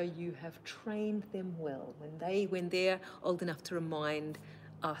to show you have trained them well when they're old enough to remind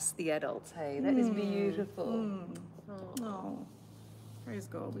us, the adults. Hey, that is beautiful. Oh, praise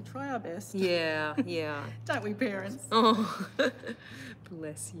God. We try our best. Yeah, yeah. Don't we, parents? Oh,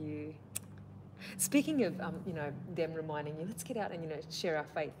 bless you. Speaking of, you know, them reminding you, let's get out and, you know, share our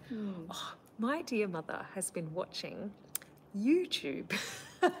faith. Oh, my dear mother has been watching YouTube,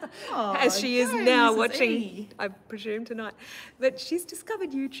 as she is now watching, I presume, tonight. But she's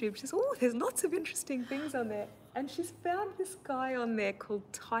discovered YouTube. She says, oh, there's lots of interesting things on there. And she's found this guy on there called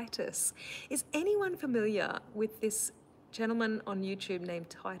Titus. Is anyone familiar with this gentleman on YouTube named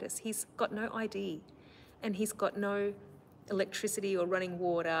Titus? He's got no ID and he's got no electricity or running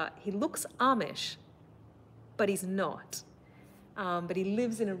water. He looks Amish, but he's not. But he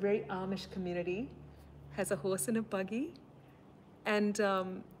lives in a very Amish community, has a horse and a buggy. And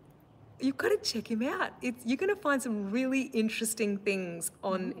you've got to check him out. You're going to find some really interesting things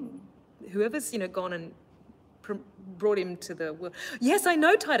on whoever's, you know, gone and brought him to the world. Yes, I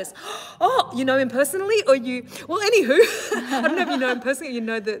know Titus. Oh, you know him personally? Or you... Well, anywho, I don't know if you know him personally or you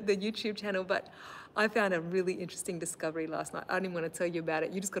know the YouTube channel, but I found a really interesting discovery last night. I don't even want to tell you about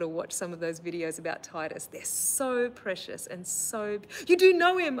it. You just got to watch some of those videos about Titus. They're so precious and so... You do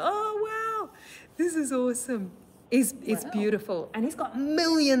know him. Oh, wow. This is awesome. It's beautiful. And he's got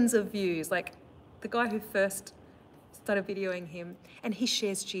millions of views. Like the guy who first started videoing him, and he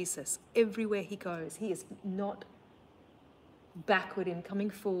shares Jesus everywhere he goes. He is not backward in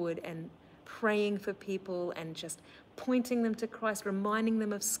coming forward and praying for people and just pointing them to Christ, reminding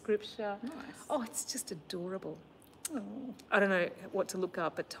them of Scripture. Nice. Oh, it's just adorable. Oh. I don't know what to look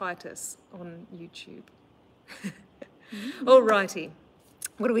up, but Titus on YouTube. All righty.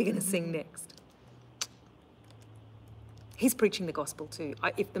 What are we going to sing next? He's preaching the gospel too.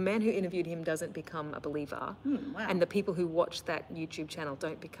 If the man who interviewed him doesn't become a believer, wow. and the people who watch that YouTube channel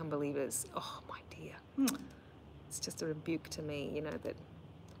don't become believers, oh my dear. It's just a rebuke to me, you know, that...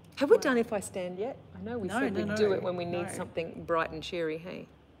 Have we done If I Stand yet? I know we said we'd do it when we need something bright and cheery, hey?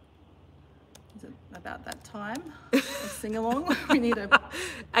 Is it about that time? A sing-along? We need a...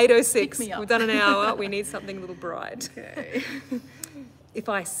 8:06. We've done an hour. We need something a little bright. Okay. If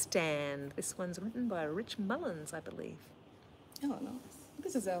I Stand. This one's written by Rich Mullins, I believe. Oh, nice.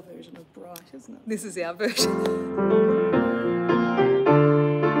 This is our version of Bright, isn't it? This is our version.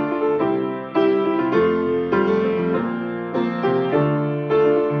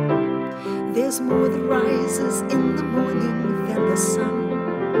 There's more that rises in the morning than the sun,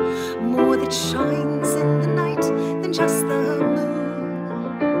 more that shines in the night than just the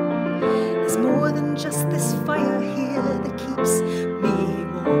moon. There's more than just this fire here that keeps me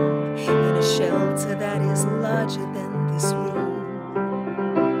warm in a shelter that is larger than this room.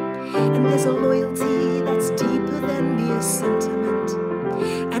 And there's a loyalty that's deeper than mere sentiment,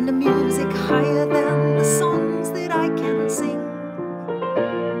 and a music higher than the songs that I can sing.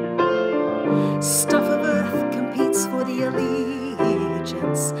 Stuff of earth competes for the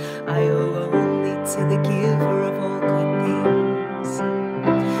allegiance I owe only to the giver of all good things.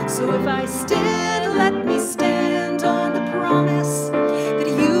 So if I stand, let me stand on the promise that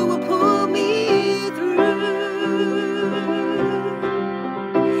you will pull me through.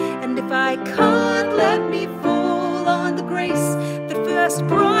 And if I can't, let me fall on the grace that first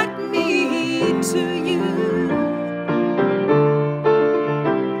brought me to you.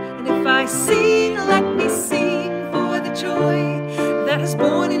 And if I sing, let me sing for the joy that has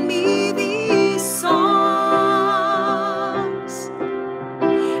born in me these songs.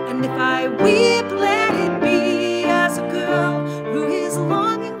 And if I weep, let it be as a girl who is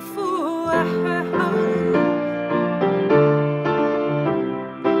longing for her home.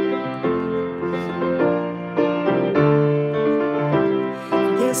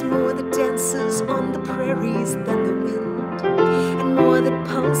 There's more that dances on the prairies than the wind, and more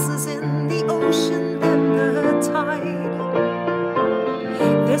pulses in the ocean than the tide.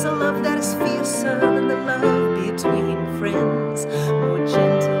 There's a love that is fiercer than the love between friends, more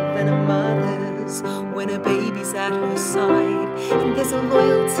gentle than a mother's when a baby's at her side. And there's a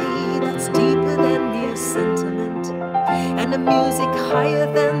loyalty that's deeper than mere sentiment, and a music higher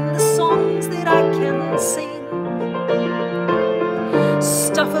than the songs that I can sing.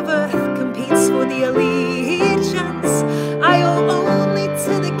 Stuff of earth competes for the allegiance I owe only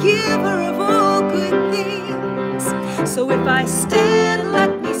to the giver of all good things. So if I stand,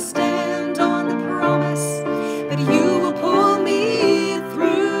 let me stand on the promise that you will pull me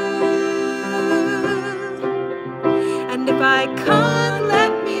through. And if I can't,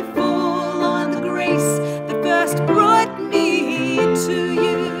 let me fall on the grace that first brought me to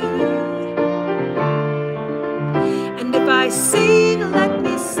you. And if I sing, let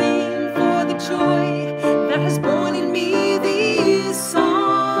me sing for the joy that has born in me these songs.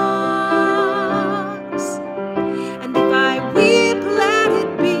 And if I weep, let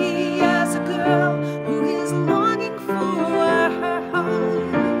it be as a girl who is longing for her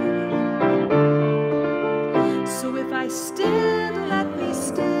home. So if I stand, let me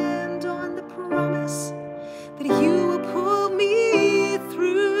stand on the promise that you will pull me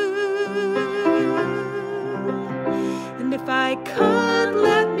through. And if I can't,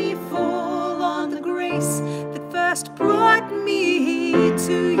 let me fall on the grace that first brought me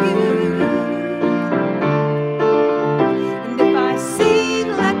to you. And if I sing,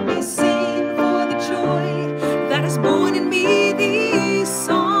 let me sing for the joy that is born in me these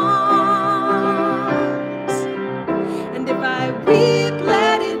songs. And if I weep,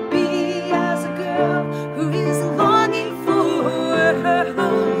 let it be as a girl who is longing for her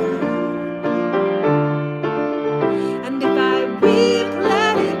home. And if I weep,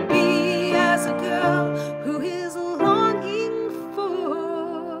 let it be as a girl who is longing for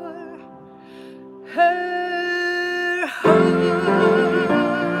her home.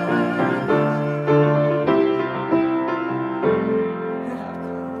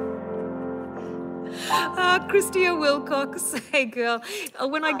 Kristie Wilcox, hey girl,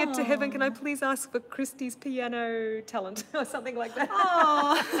 when I get to heaven, can I please ask for Kristie's piano talent or something like that?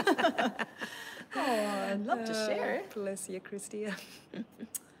 Oh, I'd love to share it. Bless you, Kristie.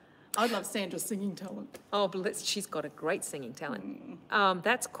 I'd love Sandra's singing talent. Oh, bless, she's got a great singing talent.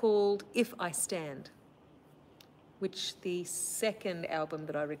 That's called If I Stand, which the second album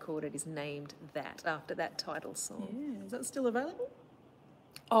that I recorded is named that, after that title song. Yeah, is that still available?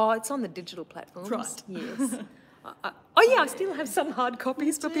 Oh, it's on the digital platforms. Right. Yes. Oh yeah, I still have some hard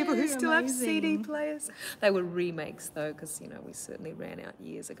copies for people who still have CD Amazing. players. They were remakes though, because you know we certainly ran out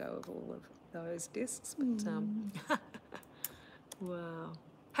years ago of all of those discs. But wow,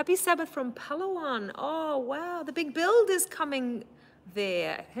 happy Sabbath from Palawan. Oh wow, the big build is coming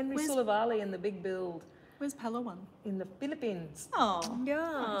there. Henry Sulavali and the big build Where's Palawan? in the Philippines. Oh,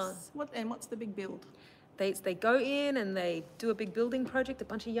 Yeah. nice. What's the big build? They go in and they do a big building project. A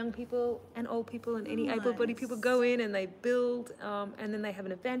bunch of young people and old people and any able-bodied people go in and they build, and then they have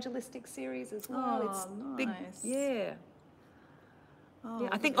an evangelistic series as well. Oh, It's nice. big, yeah. Oh, Yeah,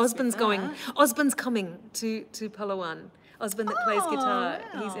 I think let's get Osborne's going. that. Osborne's coming to Palawan. Osborne that plays guitar.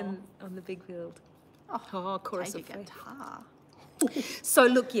 He's wow. on the big build. Oh, chorus take of a faith. guitar. So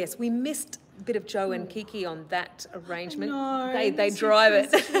look, yes, we missed a bit of Joe and Kiki on that arrangement. No, they Mr. drive it.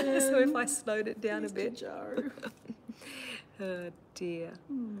 Christian. So if I slowed it down a Mr. bit. Joe. Oh dear.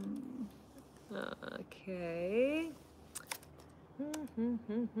 Okay.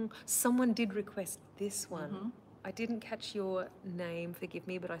 Someone did request this one. I didn't catch your name, forgive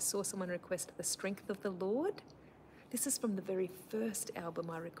me, but I saw someone request The Strength of the Lord. This is from the very first album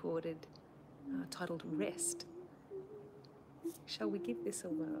I recorded, titled Rest. Shall we give this a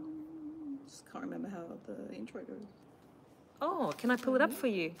whirl? Just can't remember how the intro goes. Oh, can I pull it up for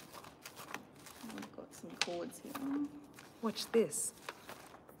you? I've got some chords here. Watch this.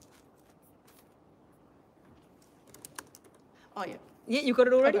 Oh yeah, Yeah, you got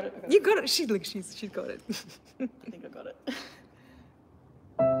it already? I got it. You got it. She's got it. I think I got it.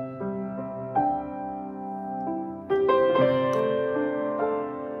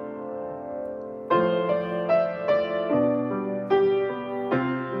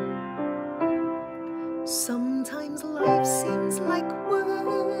 Sometimes life seems like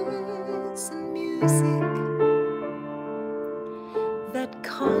words and music that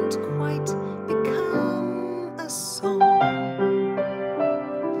can't quite become a song.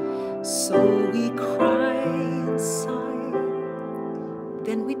 So we cry and sigh,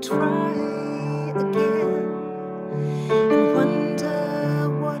 then we try again and wonder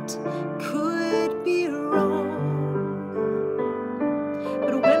what could be wrong.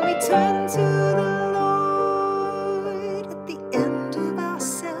 But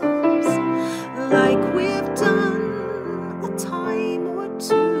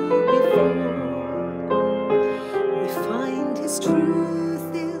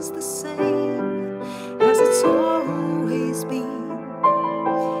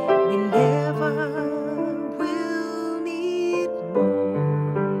we never will need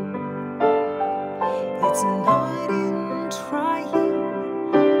more. It's not in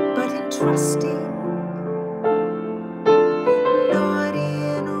trying, but in trusting. Not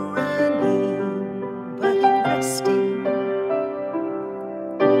in running, but in resting.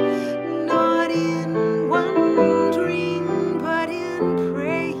 Not in wondering, but in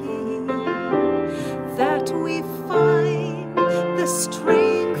praying, that we find the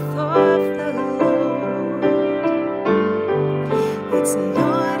strength of the Lord. It's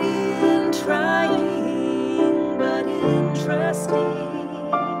not in trying, but in trusting.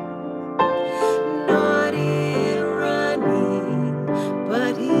 Not in running,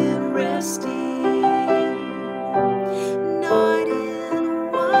 but in resting. Not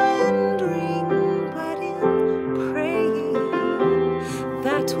in wondering, but in praying,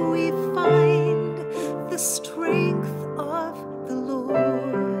 that we find the strength of the Lord.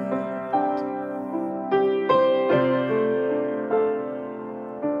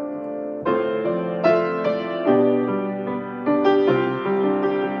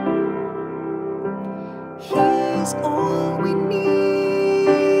 He's all we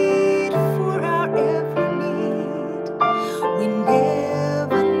need for our every need. We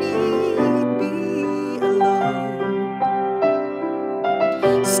never need be alone.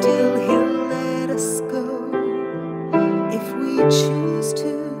 Still He'll let us go if we choose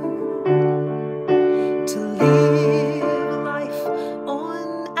to live life on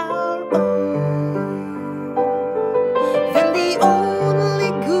our own. Then the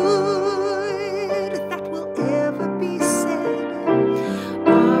only good that will ever be said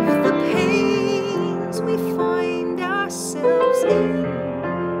of the pains we find ourselves in,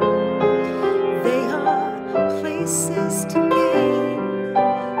 they are places to gain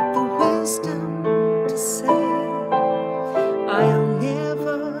the wisdom to say, I'll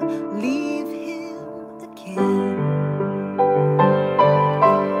never leave Him again.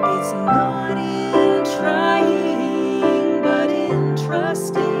 It's not in trying, but in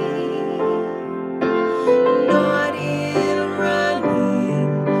trusting. Not in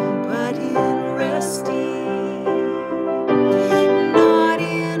running, but in resting. Not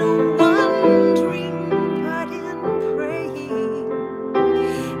in wondering, but in praying,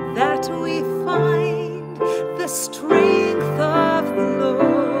 that we find the strength of the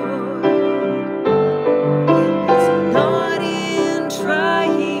Lord. It's not in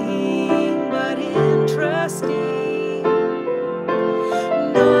trying, but in trusting.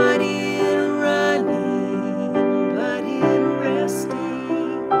 Not in running, but in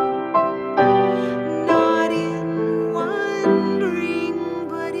resting. Not in wondering,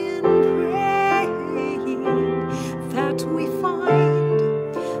 but in praying, that we find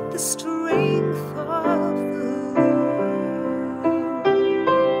the strength of the Lord.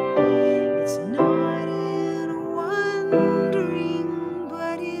 It's not in wondering,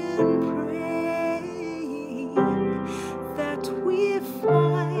 but in praying, that we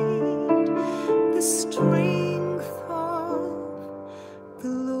find the strength of the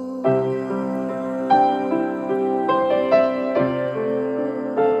Lord.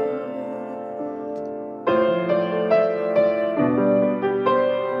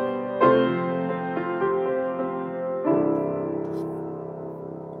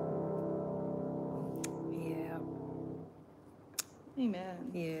 Yeah,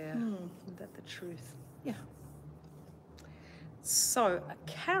 Amen. yeah. Isn't that the truth? Yeah. So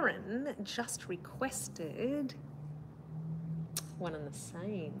Karen just requested one and the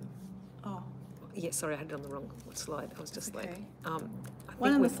same. Oh, Yeah, sorry, I had it on the wrong slide. I was just like, okay. I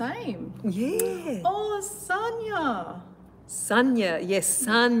one think and the same. Yeah. Oh, Sonia. Sanya, yes,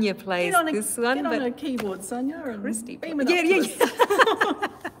 Sanya plays this one, Get on but a keyboard, Sonia, and Kristie beam it yeah, up yeah, to us.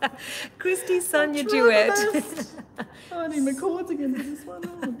 yeah. Kristie Sanya Try duet. my best. Oh, I need my chords again for this one.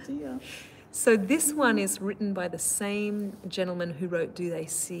 Oh dear. So this one is written by the same gentleman who wrote Do They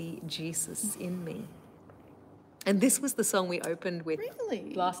See Jesus in Me? And this was the song we opened with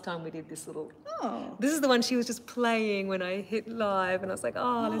Really? last time we did this little... Oh. This is the one she was just playing when I hit live, and I was like,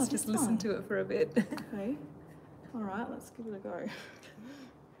 oh, let's just this listen one. to it for a bit. Okay. All right, let's give it a go.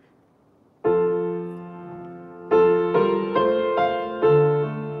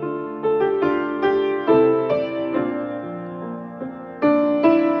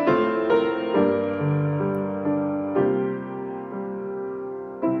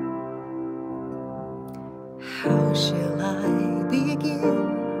 How shall I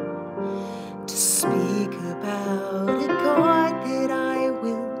begin to speak about a God that I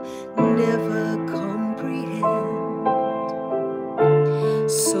will never comprehend?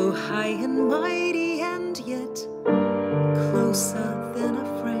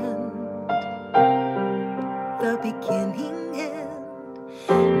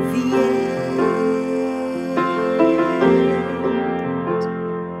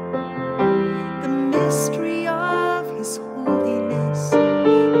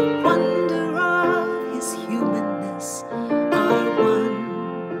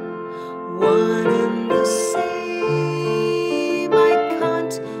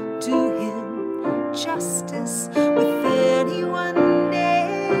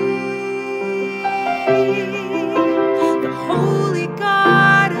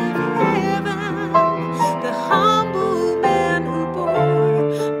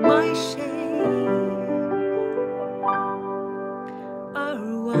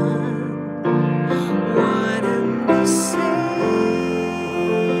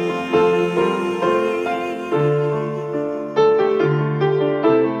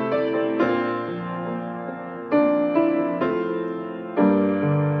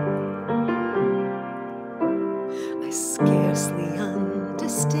 scarcely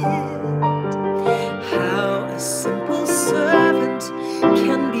understand how a simple servant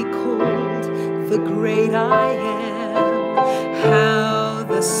can be called the great I am, how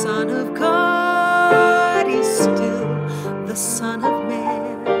the Son of God is still the Son of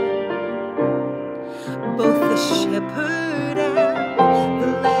Man, both the shepherd and the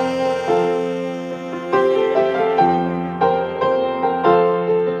lamb,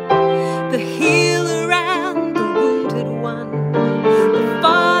 the healer and the wounded one, the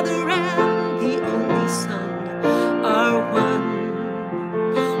Father and the only Son are one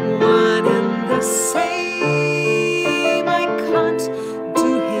and the same. I can't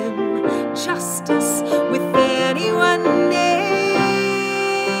do him justice with any one name.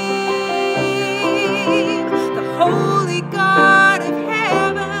 The holy God of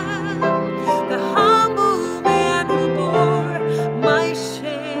heaven, the humble man who bore my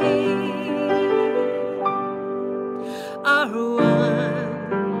shame, are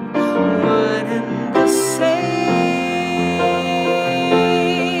one and the same.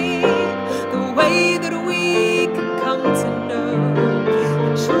 The way that we can come to know the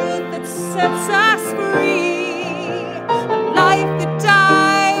truth that sets us free, the life that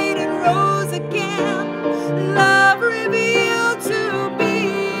died and rose again, love revealed to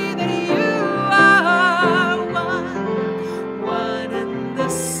be that you are one and the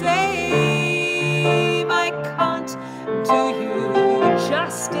same. I can't do you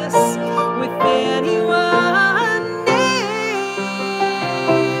justice with any one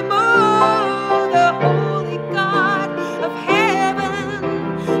name. Oh, the holy God of heaven,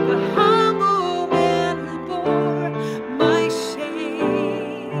 the humble man who bore my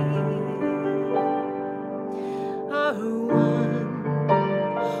shame, are one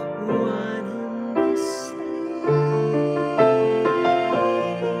and the same.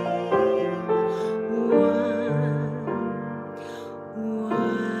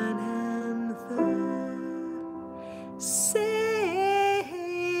 One and the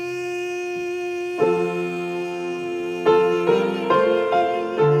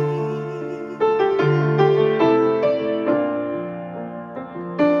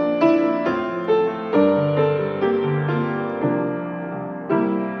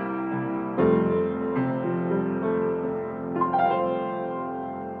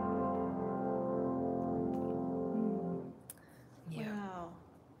Yeah, Wow.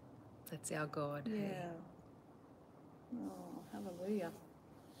 that's our God. Yeah. Hey? Oh, hallelujah.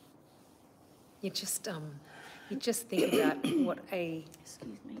 You just think about what a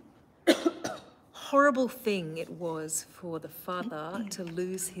Excuse me. horrible thing it was for the Father to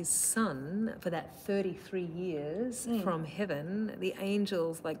lose his Son for that 33 years from heaven. The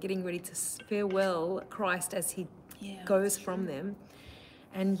angels like getting ready to farewell Christ as he goes from them,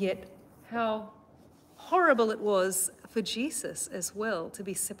 and yet how horrible it was for Jesus as well to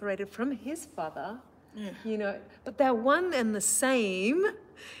be separated from his Father. You know, but they're one and the same,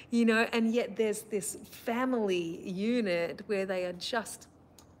 you know, and yet there's this family unit where they are just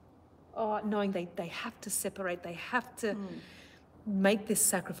knowing they have to separate, they have to make this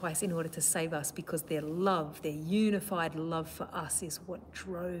sacrifice in order to save us, because their love, their unified love for us is what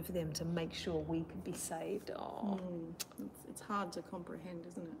drove them to make sure we could be saved. Oh, It's hard to comprehend,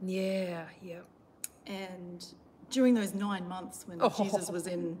 isn't it? yeah, yeah. And during those 9 months when Jesus was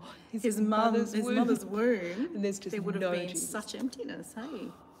in his mother's mother's womb, And there's just there would have no been Jesus. such emptiness, hey?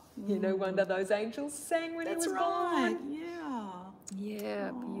 You know, wonder those angels sang when That's he was right, born. yeah.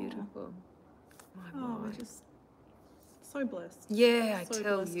 Yeah, beautiful. Oh, we're just so blessed. Yeah, I So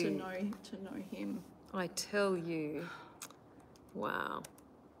tell blessed you. to know him. I tell you. Wow.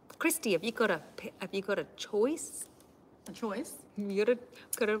 Kristie, have you got a choice? A choice. You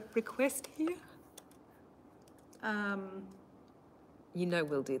got a request here? You know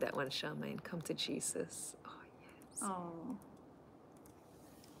we'll do that one, Charmaine. Come to Jesus. Oh, yes. Oh.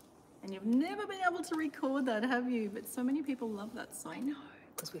 And you've never been able to record that, have you? But so many people love that song. I know,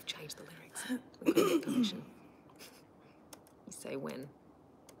 because we've changed the lyrics. We've got to get permission. You say when?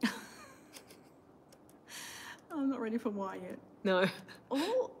 I'm not ready for why yet. No.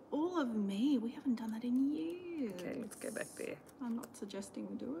 All of me. We haven't done that in years. Okay, let's go back there. I'm not suggesting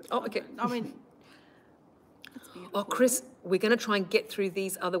we do it. Oh, okay. I mean, that's beautiful. Oh, Chris, we're going to try and get through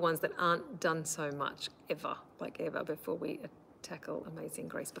these other ones that aren't done so much ever, before we tackle Amazing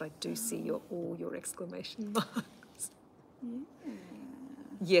Grace. But I do see all your exclamation marks. Yeah.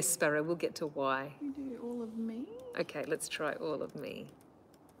 Yes, Sparrow, we'll get to why. You do all of me. Okay, let's try All of Me.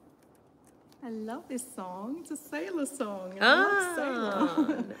 I love this song. It's a sailor song. I love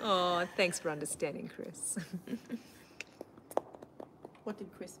sailor. Oh, thanks for understanding, Chris. What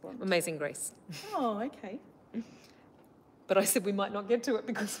did Chris want? Amazing Grace. Oh, okay. But I said we might not get to it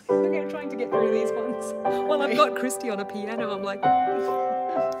because we're trying to get through these ones. Well, I've got Kristie on a piano. I'm like...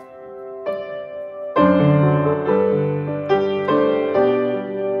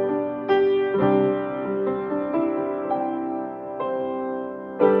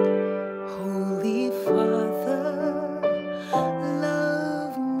 Holy Father,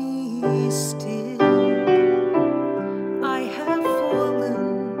 love me still. I have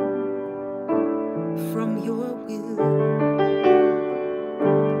fallen from your will.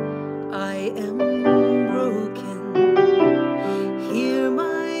 I am broken. Hear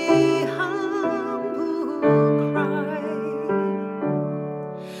my humble cry.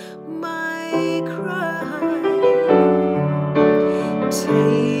 My cry.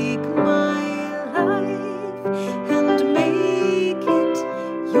 Take my life and make it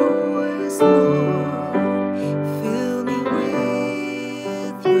yours, Lord. Fill me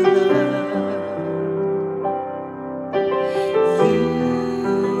with your love.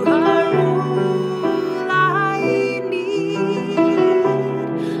 You are all I need.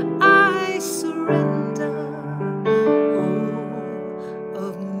 I surrender all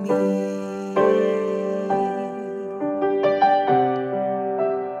of me.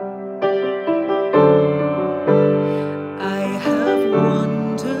 I have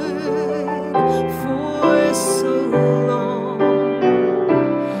wandered for so long,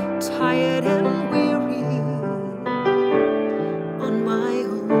 tired and weary on my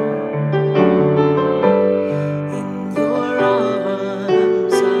own. In your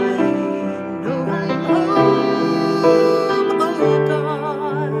arms I know I'm home, oh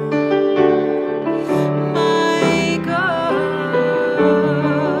God, my God.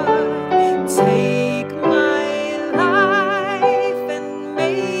 Take my life and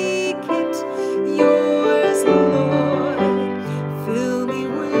make it yours, Lord. Fill me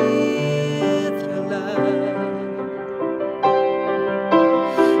with your love.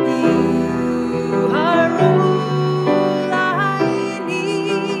 You are all I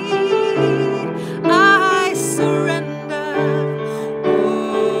need. I surrender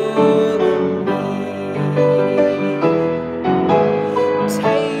all of me.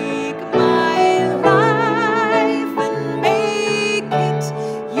 Take my life and make it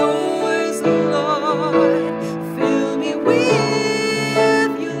yours, Lord. Fill me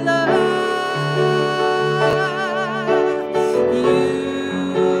with your love.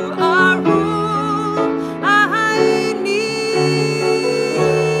 You are all I need.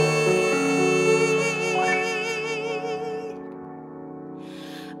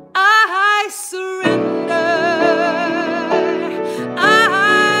 I surrender.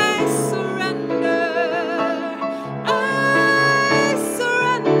 I surrender. I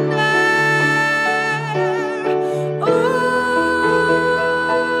surrender. All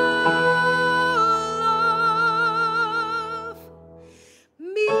of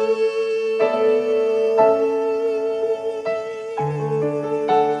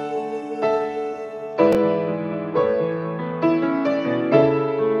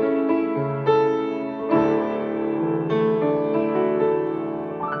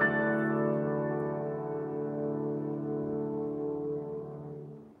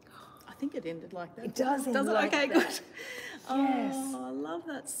I think it ended like that. It does end it? like Okay, that. good. Yes. Oh, I love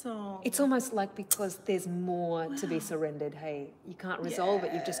that song. It's almost like because there's more to be surrendered, hey, you can't resolve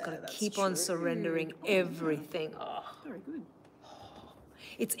it. You've just got to that's keep on true. surrendering everything. Oh. Very good.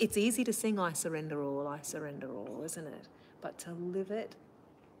 It's easy to sing I surrender all, isn't it? But to live it,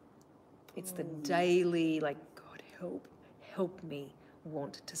 it's the daily, like, God, help me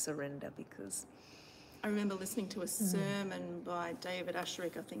want to surrender, because I remember listening to a sermon by David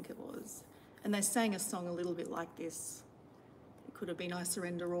Asherick, I think it was, and they sang a song a little bit like this. It could have been I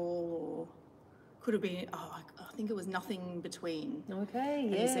Surrender All, or could have been, I think it was Nothing Between. okay,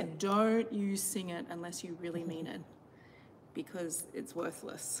 And yeah. he said, don't you sing it unless you really mean it, because it's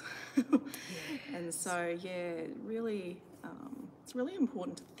worthless. And so, yeah, really, it's really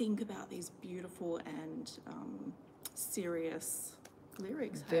important to think about these beautiful and serious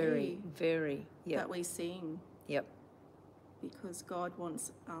lyrics. Very, very, yeah. That we sing. Yep, Because God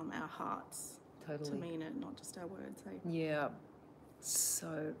wants our hearts totally. to mean it, not just our words. Eh? Yeah,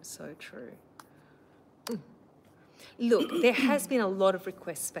 so true. Look, there has been a lot of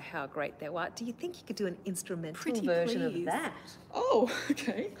requests for How Great Thou Art. Do you think you could do an instrumental Pretty version please. of that? Oh,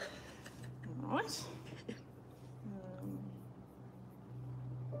 okay. All right.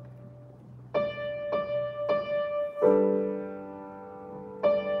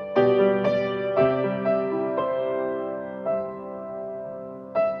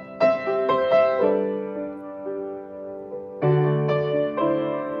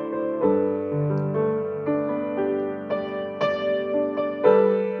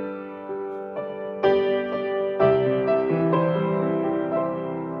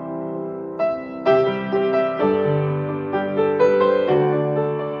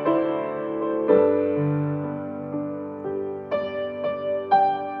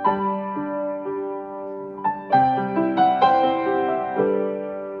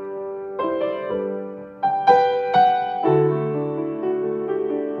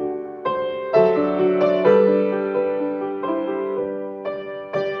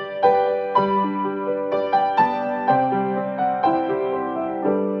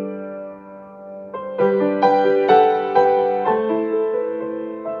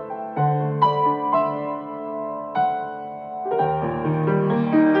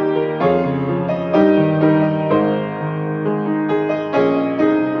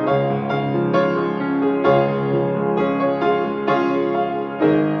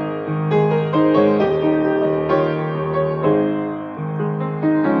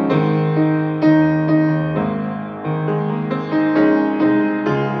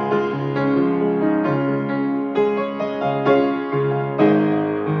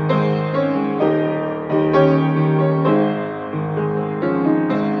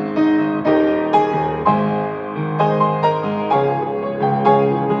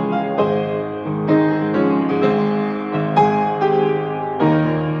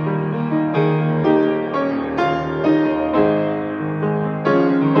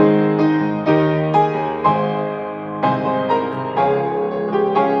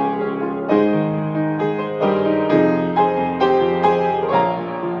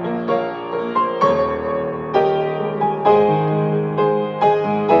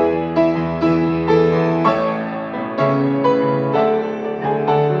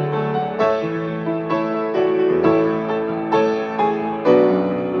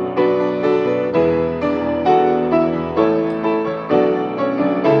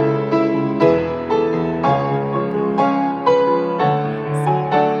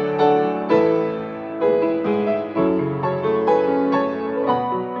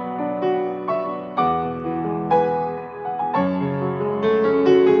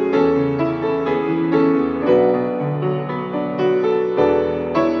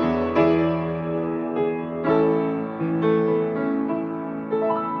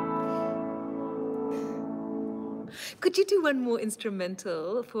 Could you do one more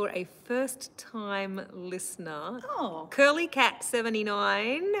instrumental for a first-time listener? Oh. Curly Cat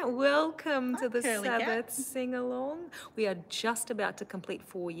 79, welcome to the Curly Sabbath Cat. sing-along. We are just about to complete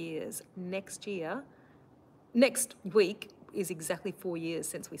 4 years. Next week is exactly 4 years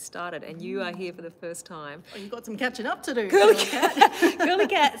since we started, and you are here for the first time. Oh, you've got some catching up to do. Curly Cat, Curly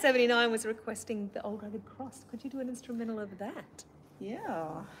Cat 79 was requesting the Old Rugged Cross. Could you do an instrumental of that?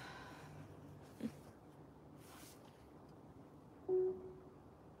 Yeah.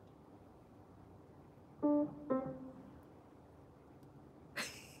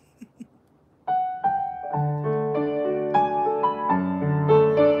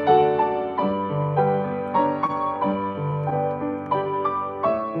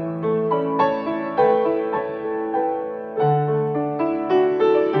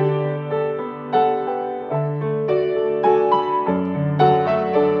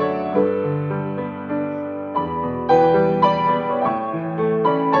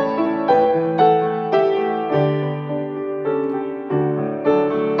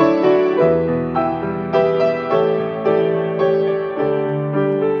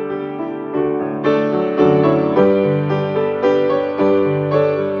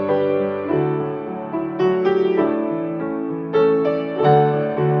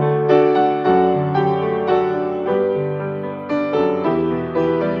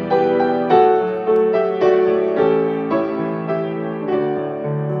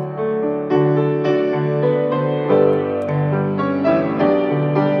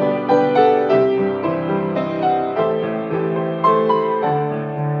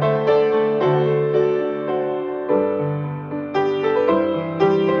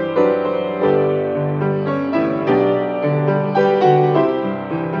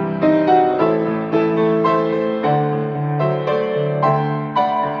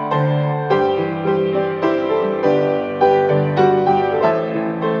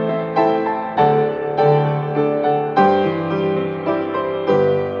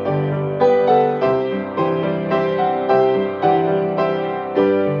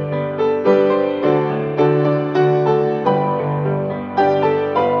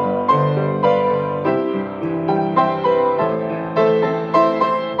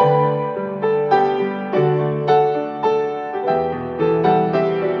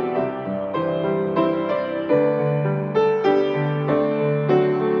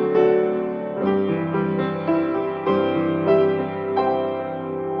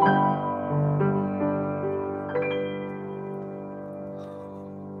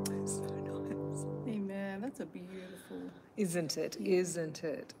 Isn't it? Yeah. Isn't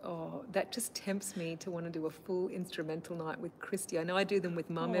it? Oh, that just tempts me to want to do a full instrumental night with Kristie. I know I do them with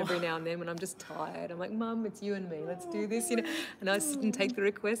Mum every now and then when I'm just tired. I'm like, Mum, it's you and me. Let's do this, and I sit and take the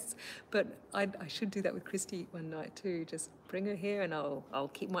requests. But I should do that with Kristie one night too. Just bring her here, and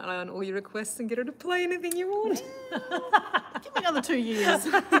I'll keep my eye on all your requests and get her to play anything you want. Give me another 2 years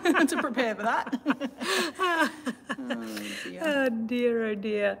to prepare for that. Oh dear, oh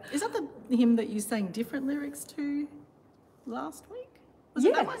dear. Is that the hymn that you sang different lyrics to last week? Was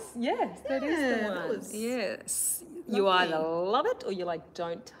it that one? Yes, that is the one. Yes. Lovely. You either love it or you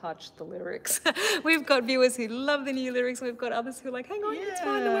don't touch the lyrics. We've got viewers who love the new lyrics, and we've got others who are like, hang on, it's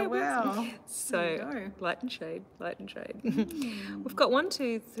fine the way it works. So, light and shade, light and shade. We've got 1,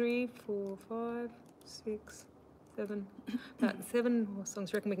 2, 3, 4, 5, 6, 7, about 7 more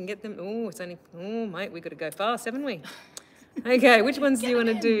songs. Reckon we can get them? Oh, it's only, mate, we've got to go fast, haven't we? Okay, which ones do you want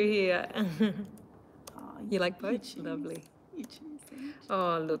to do here? You like both? Lovely. You choose.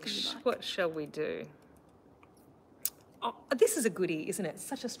 Oh, look, what shall we do? Oh, this is a goodie, isn't it?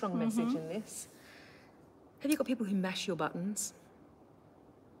 Such a strong message in this. Have you got people who mash your buttons?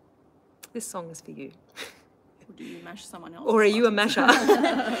 This song is for you. Or do you mash someone else? Or are you a masher?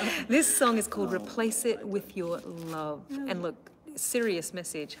 This song is called Replace It With Your Love. And look, serious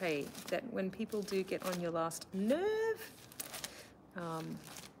message, hey, that when people do get on your last nerve,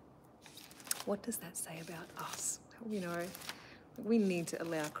 what does that say about us? We need to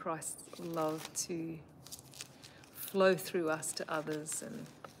allow Christ's love to flow through us to others and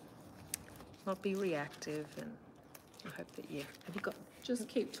not be reactive. And I hope that have you got? Just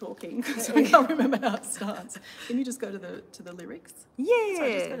keep talking because I can't remember how it starts. Can you just go to the lyrics? Yeah.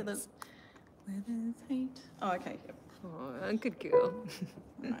 So just go to the. Where there's hate. Oh, okay. Yep. Oh, good girl.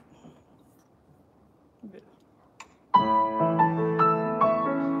 Right.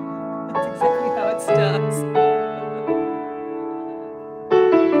 That's exactly how it starts.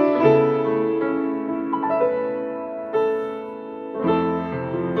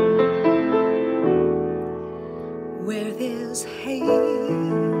 Where there's hate,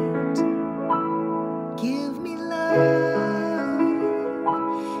 give me love.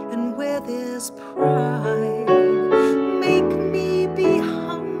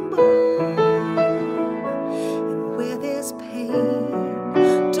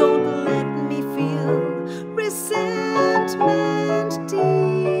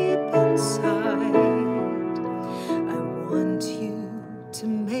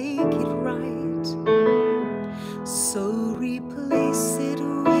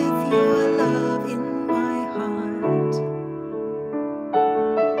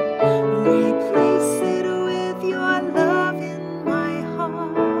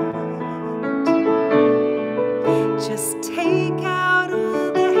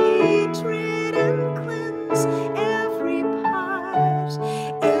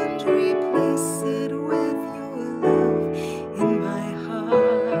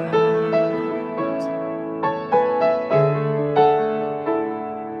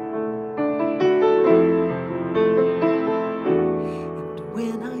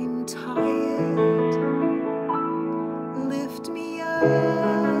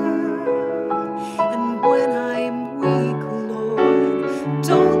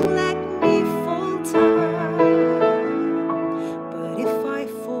 Don't let me falter. But if I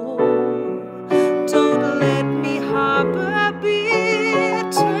fall, don't let me harbor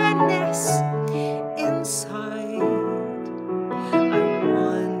bitterness inside. I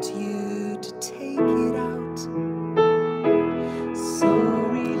want you to take it out. So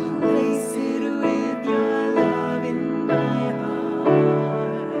replace it with your love in my heart.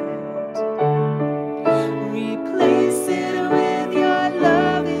 Replace it with your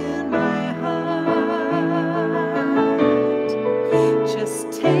love in my heart.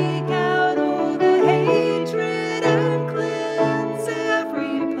 Just take out all the hatred and cleanse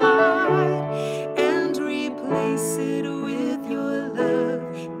every part, and replace it with your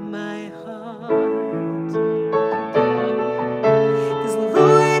love in my heart. 'Cause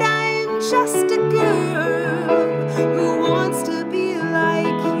Lord, I'm just a girl who wants to be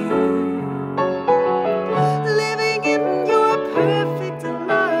like you, living in your perfect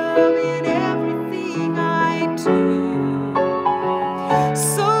love in everything I do.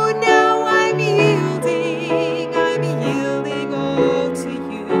 So now I'm yielding all to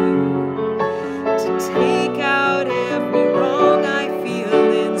you, to take out every wrong I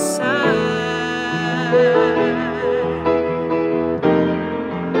feel inside,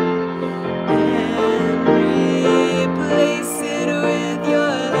 and replace it with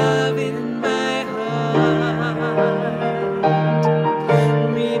your love in my heart.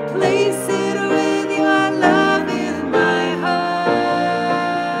 Replace it with your love in my heart.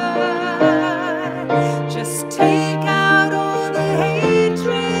 Just take out all the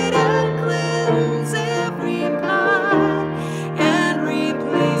hatred and cleanse every part, and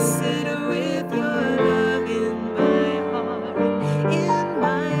replace it with your love in my heart, in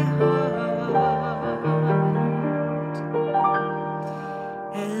my heart,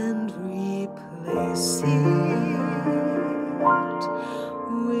 and replace it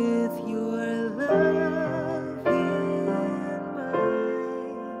with your love in my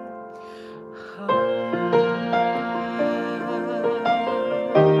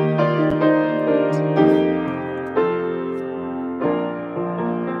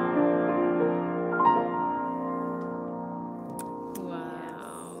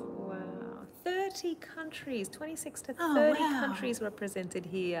Wow. 30 countries, 26 to Oh, 30 wow. countries represented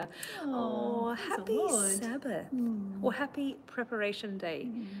here. Oh, praise the happy Lord. Sabbath, or happy Preparation Day,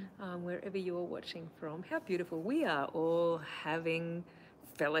 wherever you are watching from. How beautiful. We are all having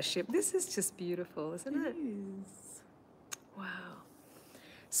fellowship. This is just beautiful, isn't it? Yes. Wow.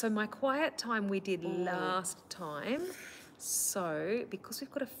 So my quiet time we did last time. So because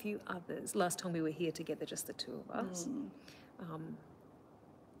we've got a few others, last time we were here together, just the two of us.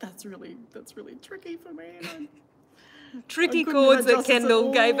 That's really tricky for me. And Tricky I couldn't chords that have justice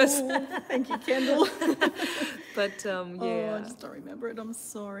Kendall gave us. Oh, thank you, Kendall. But Oh, yeah. I just don't remember it. I'm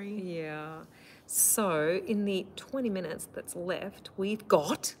sorry. Yeah. So in the 20 minutes that's left, we've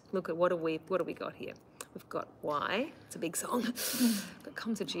got, look at what have we got here? We've got Why. It's a big song. But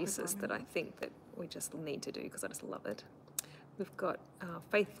Come to Jesus that I think that we just need to do because I just love it. We've got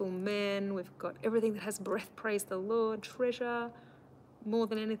Faithful Men. We've got Everything That Has Breath, Praise the Lord. Treasure, More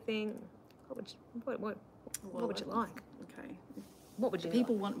Than Anything. What would you like? Okay. What would you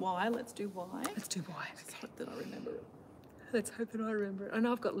People like? want Why. Let's do Why. Let's do Why. Let's hope that I remember it. Let's hope that I remember it. I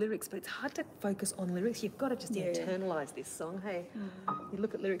know I've got lyrics, but it's hard to focus on lyrics. You've got to just internalise this song, hey? You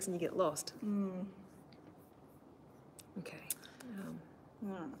look at lyrics and you get lost. Okay.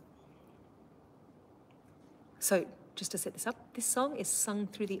 So, just to set this up, this song is sung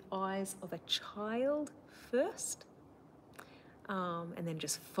through the eyes of a child first, and then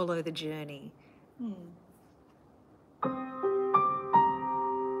just follow the journey.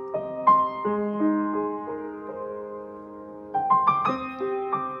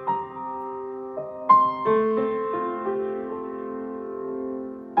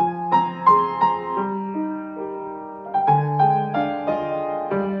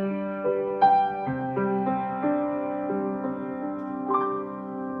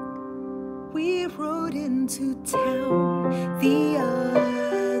 We rode into town the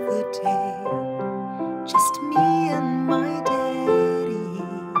other day, just me and my daddy.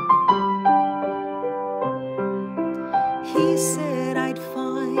 He said I'd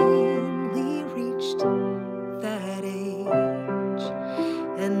finally reached that age,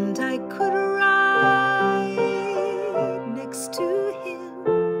 and I could ride next to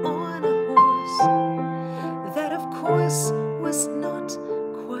him on a horse that, of course, was not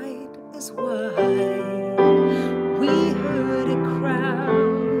quite as wide. We heard a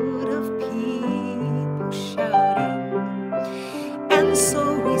crowd of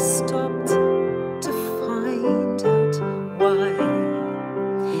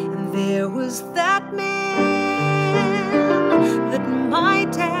was that man that my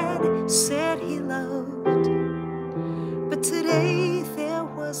dad said he loved, but today there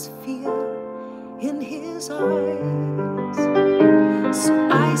was fear in his eyes. So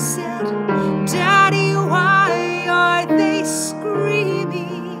I said, Daddy, why are they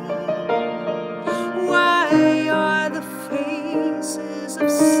screaming? Why are the faces of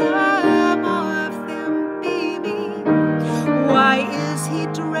some of them beaming? Why is he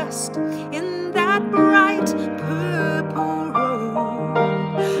dressed in that bright purple robe?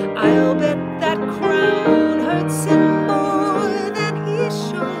 I'll bet that crown hurts him more than he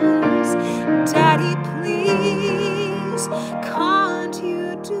shows. Daddy, please, can't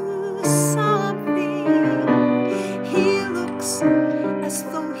you do something? He looks as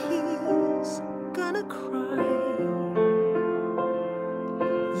though he's gonna cry.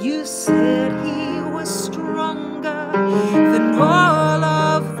 You said he was stronger than all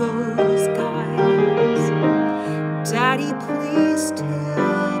of those guys. Daddy, please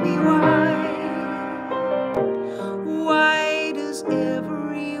tell me why. Why does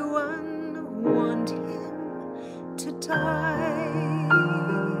everyone want him to die?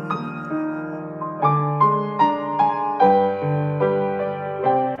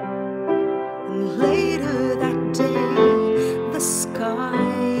 And later that day, the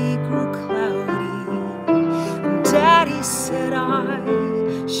sky grew cloudy, and Daddy said I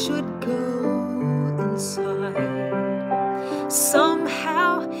should go inside.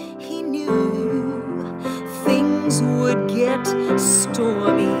 Somehow he knew things would get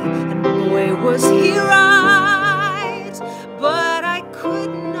stormy, and boy was he right. But I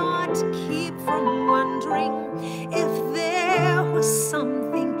could not keep from wondering if there was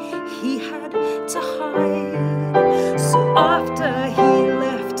something he had to hide. So after he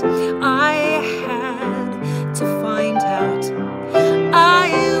left, I had to find out. I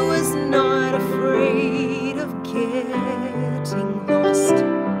was not afraid of getting lost,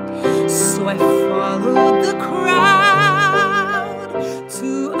 so I followed the crowd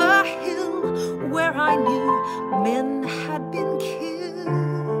to a hill where I knew men had been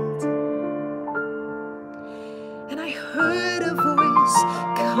killed. And I heard a voice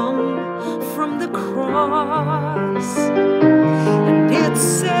come from the cross, and it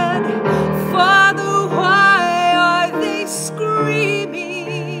said, Father, why are they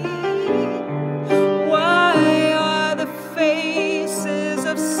screaming? Why are the faces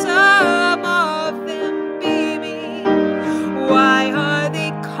of some of them beaming? Why are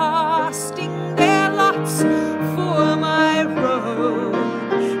they casting their lots for my robe?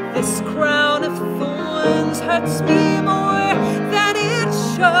 This crown of thorns hurts me more than it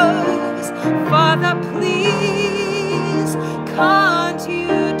shows. Father, please, can't you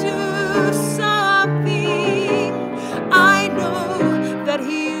do something? I know that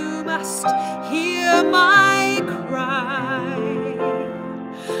you must hear my cry.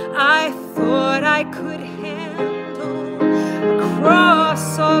 I thought I could handle a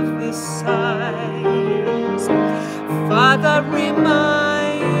cross of this size. Father,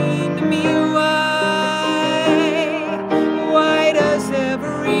 remind me why does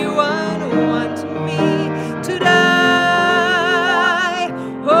everyone want me to die?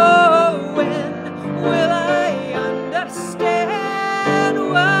 Oh, when will I understand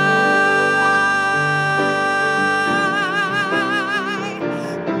why?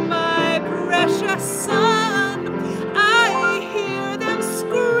 My precious son, I hear them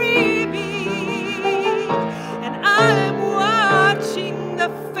screaming, and I'm watching the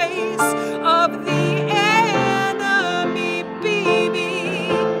face of the enemy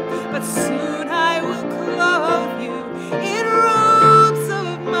beaming. But soon I will clothe you in robes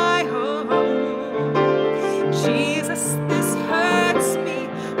of my own. Jesus, this hurts me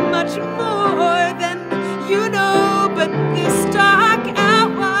much more than you know, but this dark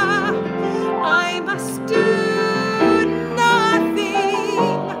hour I must do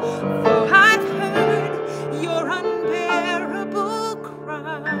nothing, for I've heard your unbearable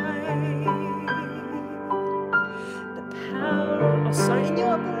cry. The power, in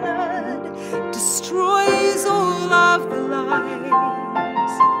your blood destroys all of the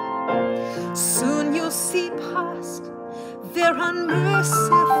lies. Soon you'll see past their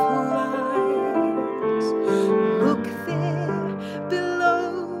unmerciful lies. Look there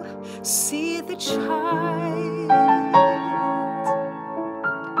below, see the child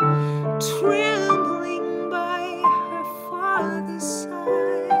trembling by her father's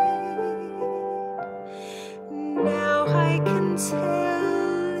side. Now I can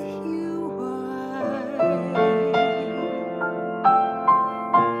tell you why.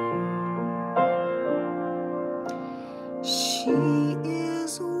 She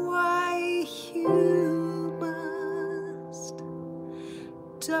is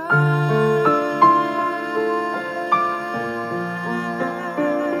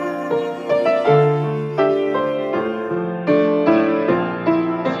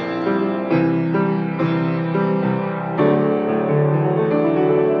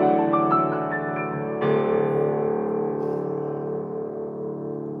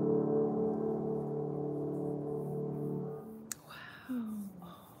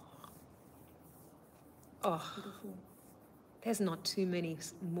Oh, Beautiful. there's not too many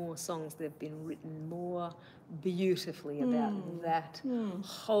more songs that have been written more beautifully about that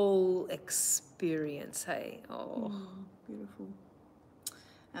whole experience, hey? Oh. Beautiful.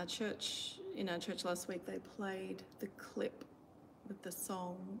 In our church last week, they played the clip with the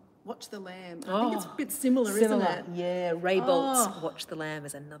song Watch the Lamb. I think it's a bit similar, isn't it? Yeah, Ray Bolt's Watch the Lamb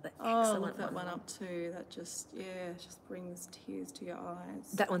is another excellent look that one. one up too. That just brings tears to your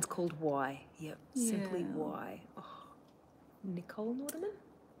eyes. That one's called Why. Yep, simply Yeah. Why. Oh. Nicole Nordeman?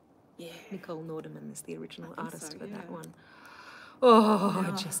 Yeah. Nicole Nordeman is the original artist for that yeah. one.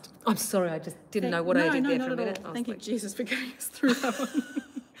 Oh, I'm sorry, I just didn't know what I did there for a minute. Thank you, Jesus, for getting us through that one.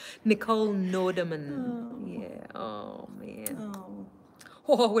 Nicole Nordeman. Yeah, oh man.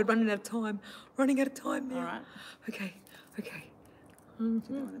 Oh, we're running out of time. Running out of time now. All right. Okay.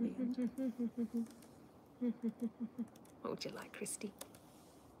 What would you like, Kristie?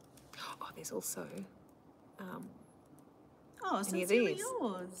 Oh, there's also Sincerely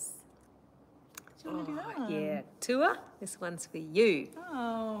Yours. Do you want to do that one? Yeah, Tour. This one's for you.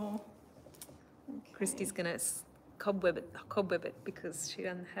 Oh. Okay. Kristie's gonna cobweb it because she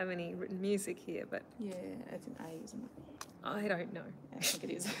doesn't have any written music here, but yeah, it's an A, isn't it? I don't know. I think it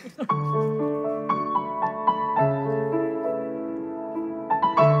is.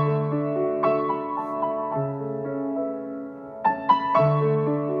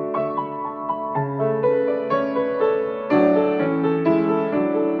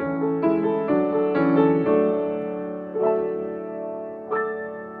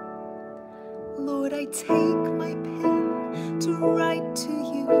 Lord, I take my pen to write to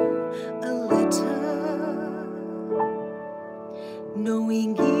you a letter,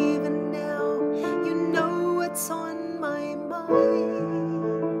 knowing even now you know what's on my mind.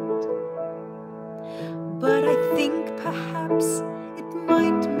 But I think perhaps it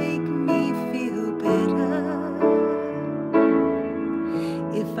might make me feel better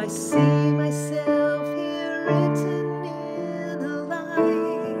if I see myself here written in a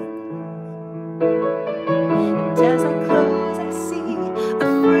line. And as I close, I see a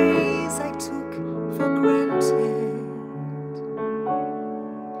phrase I took for granted,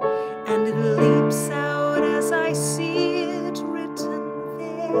 and it leaps out as I see it written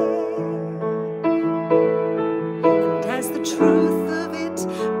there. And as the truth of it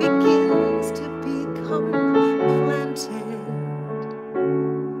begins to become planted,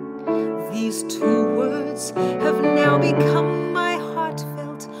 these two words have now become my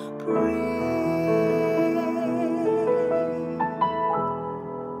heartfelt prayer.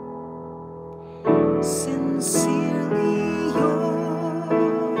 Sincerely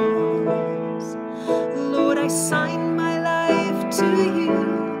yours, Lord, I sign my life to you.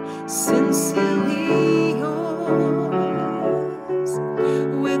 Sincerely yours,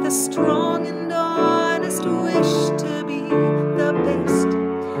 with a strong and honest wish to be the best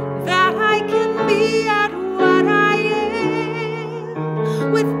that I can be at what I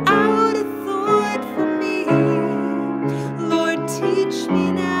am, without a thought for me. Lord, teach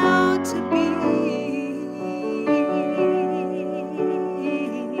me now to be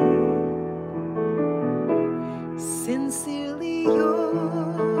sincerely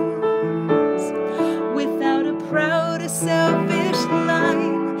yours, without a proud or selfish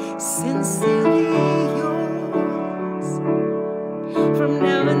line. Sincerely yours, from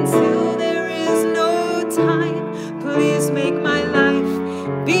now until there is no time. Please make my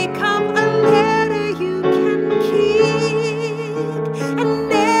life become a letter you can keep and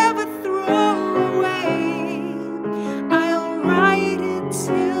never throw away. I'll write it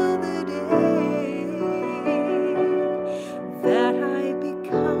till the day that I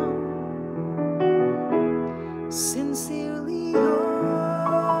become sincerely yours.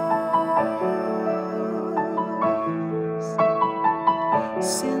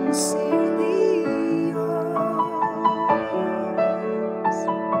 Sincerely yours.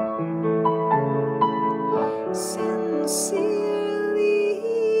 Sincerely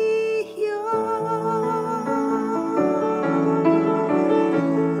yours.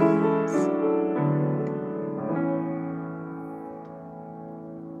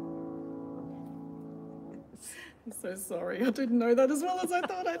 I'm so sorry. I didn't know that as well as I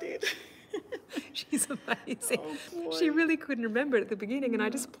thought I did. She's amazing. Oh, boy. She really couldn't remember it at the beginning, and I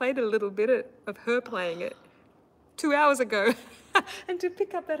just played a little bit of her playing it 2 hours ago. And to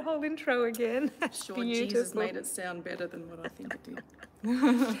pick up that whole intro again, that's Sure, beautiful. Jesus made it sound better than what I think it did.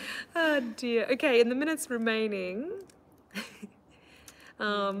 Oh dear. Okay, in the minutes remaining,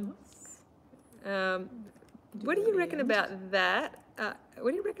 what do you reckon about that?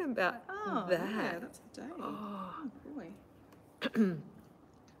 What do you reckon about Oh, that? yeah, that's a day. Oh, boy.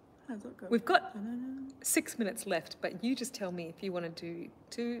 How's that go? We've got 6 minutes left, but you just tell me if you want to do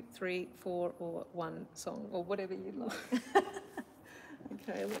 2, 3, 4, or 1 song, or whatever you like.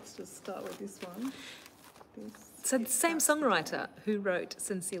 Okay, let's just start with this one. So the same songwriter who wrote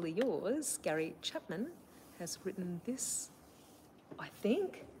Sincerely Yours, Gary Chapman, has written this, I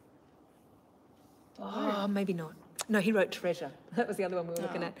think. Oh, maybe not. No, he wrote Treasure. That was the other one we were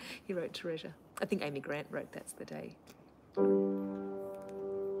looking at. He wrote Treasure. I think Amy Grant wrote That's the Day.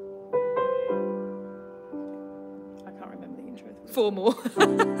 I can't remember the intro. 4 more.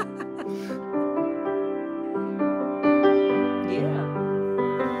 Yeah.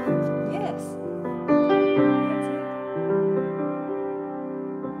 Yes. That's it.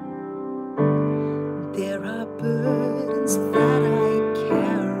 There are burdens that I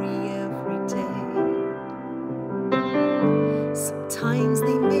carry every day. Sometimes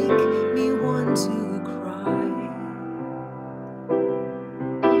they make me want to cry.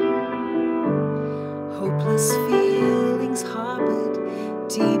 Hopeless feelings harbored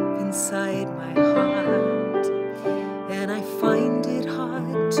deep inside my heart, and I find it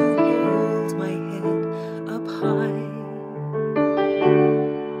hard to hold my head up high.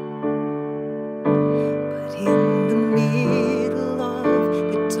 But in the middle of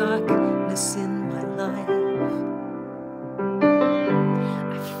the darkness in my life,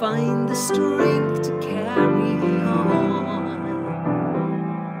 I find the strength to carry on.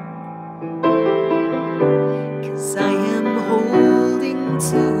 'Cause I am holding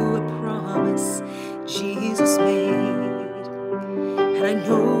to a promise Jesus made, and I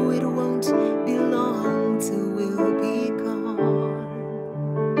know it won't be long till we'll be gone.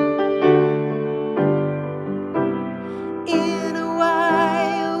 In a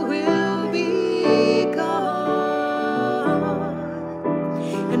while we'll be gone,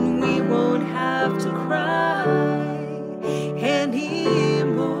 and we won't have to cry anymore.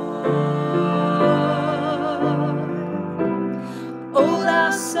 All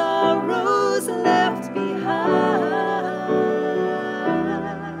our sorrows left behind.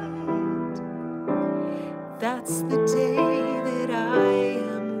 That's the day that I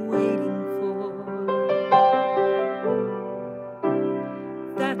am waiting for.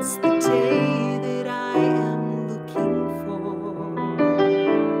 That's the day that I am looking for.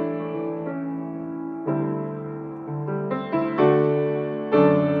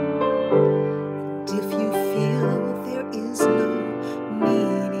 And if you feel there is no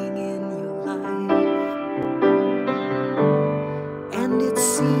meaning in your life, and it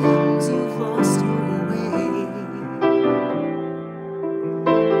seems you've lost your way,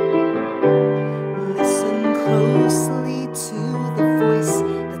 listen closely to the voice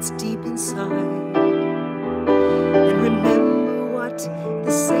that's deep inside, and remember what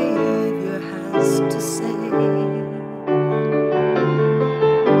the Savior has to say.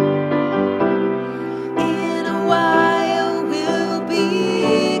 In a while we'll be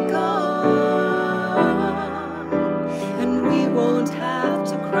gone, and we won't have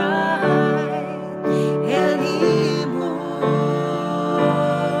to cry anymore.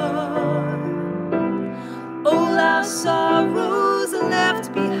 All our sorrows left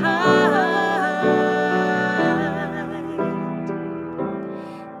behind.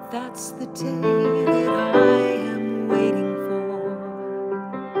 That's the day that I am waiting for.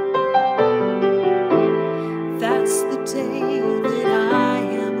 That's the day that I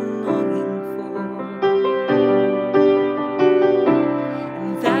am longing for.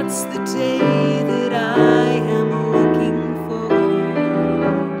 And that's the day that I am looking for.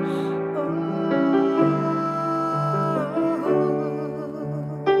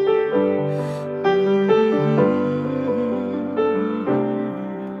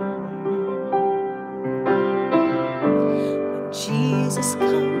 When Jesus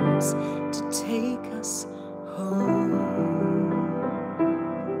comes to take us home.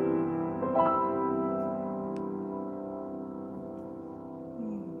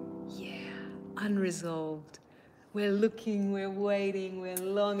 Yeah. Unresolved. We're looking, we're waiting, we're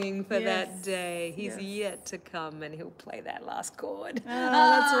longing for that Yes. day. He's Yes. yet to come, and he'll play that last chord.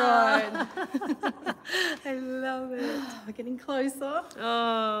 That's right. I love it. We're getting closer.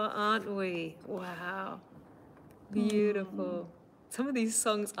 Oh, aren't we? Wow. Beautiful. Some of these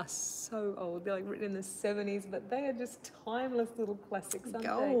songs are so old. They're like written in the 70s, but they are just timeless little classics, aren't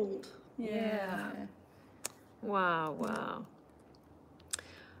Gold. Yeah. they? Wow, wow.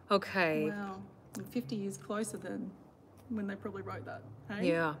 Okay. Wow. And 50 years closer than when they probably wrote that. Hey?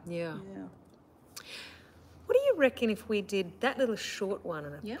 Yeah, yeah. Yeah. What do you reckon if we did that little short one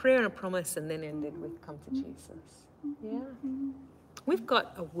and a Yep. prayer and a promise and then ended with Come to Jesus? Yeah. We've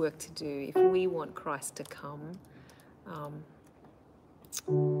got a work to do if we want Christ to come.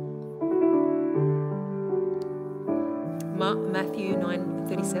 Matthew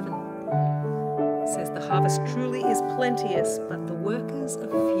 9:37 says, "The harvest truly is plenteous, but the workers are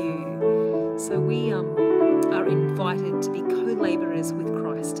few." So we are invited to be co-laborers with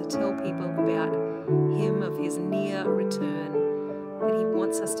Christ, to tell people about him, of his near return, that he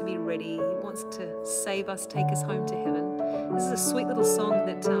wants us to be ready. He wants to save us, take us home to heaven. This is a sweet little song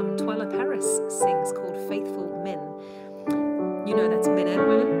that Twyla Paris sings called Faithful Men. You know that's men and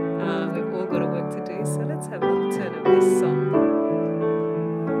women. We've all got a work to do, so let's have a little turn of this song.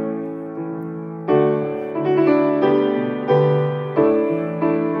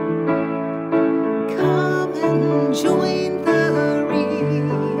 Come and join the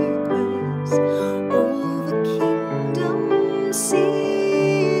reapers, all the kingdom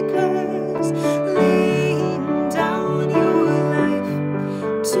seekers, laying down your life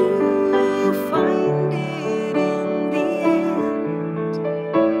to find it in the end.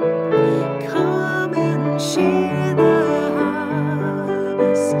 Come and share the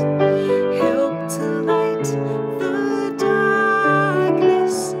harvest, help to light the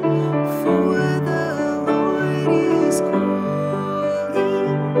darkness, for the Lord is calling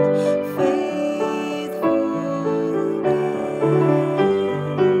faithful men.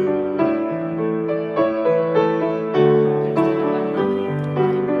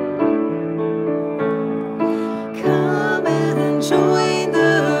 Come and join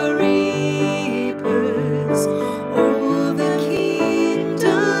the reapers, all the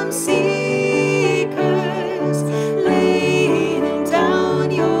kingdom seekers, laying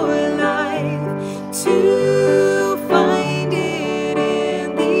down your life to find it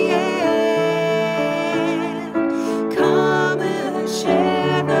in the end. Come and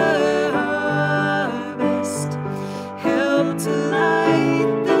share the harvest, help to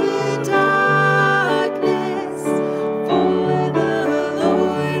light the darkness, for the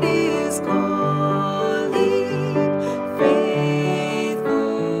Lord is calling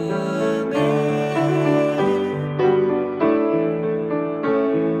faithful men.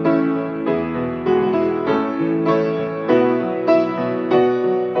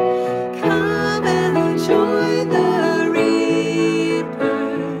 Come and join the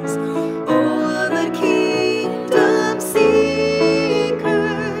reapers, all the kingdom seekers,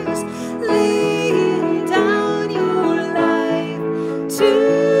 laying down your life to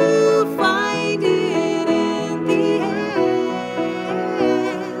find it in the end.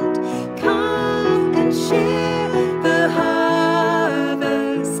 Come and share the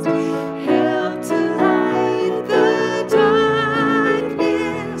harvest, help to light the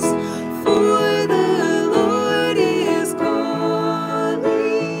darkness, for the Lord is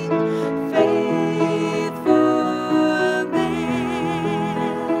calling faithful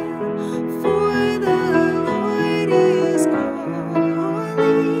men. For the Lord is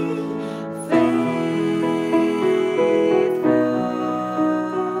calling faithful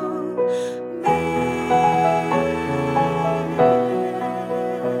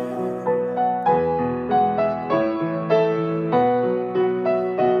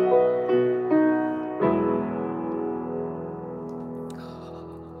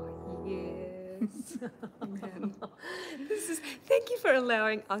Yes. Thank you for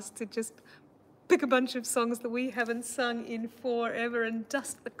allowing us to just pick a bunch of songs that we haven't sung in forever and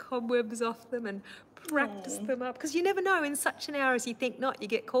dust the cobwebs off them and practice them up. Because you never know, in such an hour as you think not, you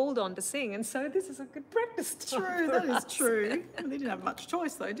get called on to sing. And so this is a good practice time. True, for that is us. true. Well, they didn't have much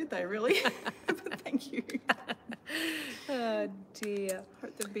choice though, did they really? But thank you. Oh dear.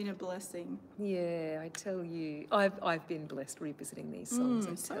 Hope they've been a blessing. Yeah, I tell you, I've been blessed revisiting these songs.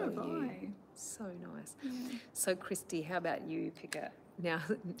 I So tell have you, I. so nice. So Kristie, how about you pick a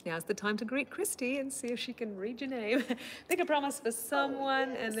now's the time to greet Kristie and see if she can read your name. Pick a promise for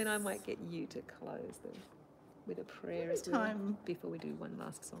someone, and then I might get you to close them with a prayer as well Time. before we do one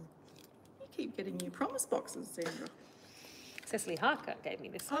last song. You keep getting new promise boxes, Sandra. Cecily Harker gave me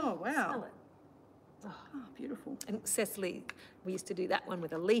this one. Oh, wow. Smell it. Oh, beautiful. And Cecily, we used to do that one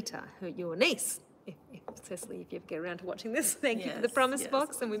with Alita, your niece. Cecily, if you ever get around to watching this, thank you for the Yes, promise yes.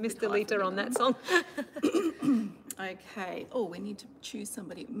 box, and we missed Bit high for Alita me, on that that song. Okay. Oh, we need to choose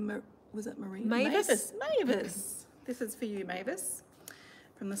somebody. Was it Maria? Mavis. Mavis. This is for you, Mavis.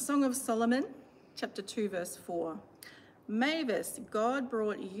 From the Song of Solomon, chapter 2, verse 4. Mavis, God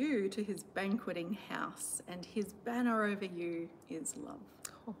brought you to his banqueting house, and his banner over you is love.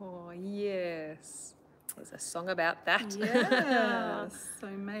 Oh, yes. There's a song about that. Yes. So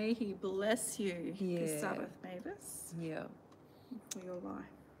may he bless you this Yeah. Sabbath, Mavis, Yeah. for your life.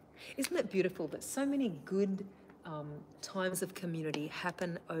 Isn't it beautiful that so many good times of community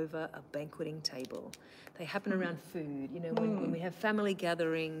happen over a banqueting table. They happen around food, you know, when we have family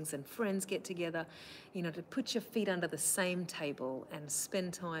gatherings and friends get together, you know, to put your feet under the same table and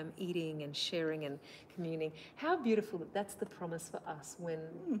spend time eating and sharing and communing. How beautiful that that's the promise for us when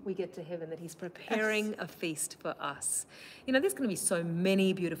we get to heaven, that he's preparing a feast for us. You know, there's going to be so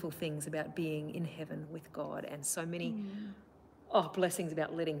many beautiful things about being in heaven with God, and so many blessings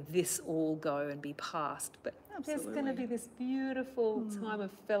about letting this all go and be past. But there's going to be this beautiful time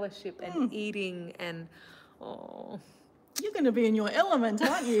of fellowship and eating and, You're going to be in your element,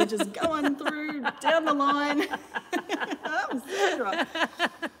 aren't you? Just going through, down the line. Sandra.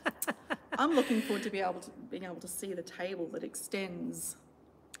 I'm looking forward to being able to see the table that extends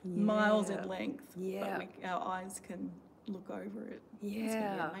miles in length. Yeah. But our eyes can look over it. Yeah. It's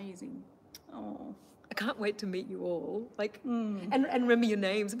going to be amazing. Oh. I can't wait to meet you all, like, and remember your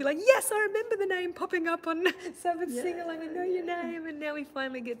names and be like, yes, I remember the name popping up on Sabbath Singalong. I know your name, and now we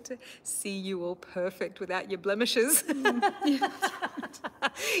finally get to see you all perfect without your blemishes.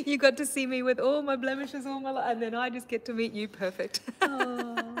 You got to see me with all my blemishes, all my and then I just get to meet you perfect.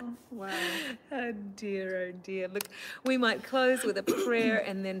 Oh, wow. Oh dear, oh dear. Look, we might close with a prayer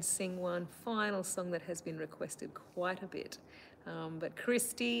and then sing one final song that has been requested quite a bit. But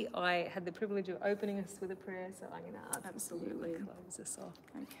Kristie, I had the privilege of opening us with a prayer, so I'm going to ask you to close us off.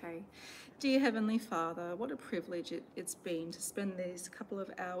 Okay. Dear Heavenly Father, what a privilege it's been to spend these couple of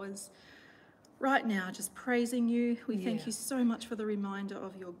hours right now just praising you. We thank you so much for the reminder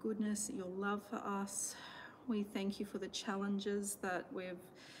of your goodness, your love for us. We thank you for the challenges that we've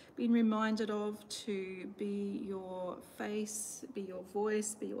been reminded of, to be your face, be your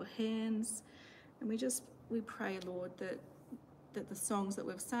voice, be your hands. And we pray, Lord, that the songs that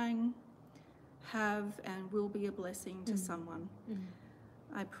we've sang have and will be a blessing to someone.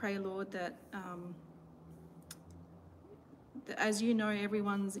 I pray, Lord, that as you know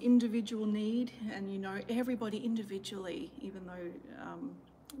everyone's individual need, and you know everybody individually, even though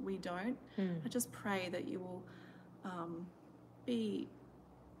we don't, I just pray that you will be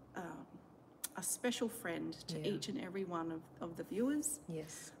a special friend to each and every one of the viewers.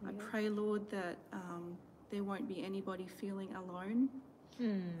 Yes. I pray, Lord, that there won't be anybody feeling alone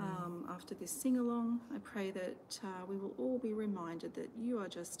after this sing-along. I pray that we will all be reminded that you are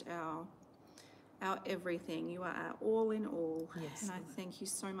just our everything. You are our all in all. Yes, and I thank you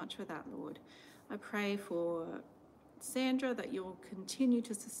so much for that, Lord. I pray for Sandra, that you'll continue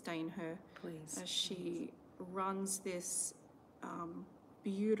to sustain her as she runs this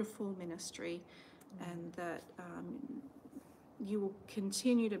beautiful ministry, and that you will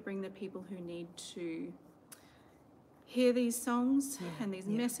continue to bring the people who need to hear these songs and these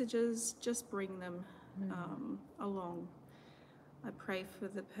messages, just bring them along. I pray for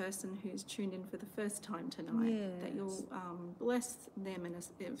the person who's tuned in for the first time tonight, that you'll bless them in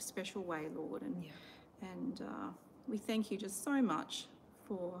a special way, Lord. And we thank you just so much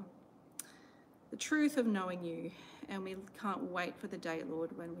for the truth of knowing you, and we can't wait for the day,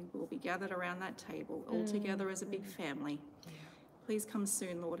 Lord, when we will be gathered around that table all together as a big family. Please come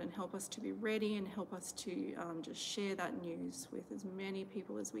soon, Lord, and help us to be ready, and help us to just share that news with as many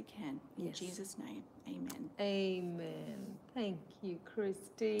people as we can. In Jesus' name, amen. Amen. Thank you,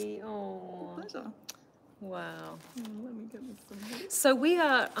 Kristie. Oh, Pleasure. Wow. Let me get this thing. So we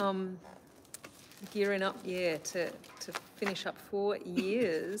are gearing up, to finish up 4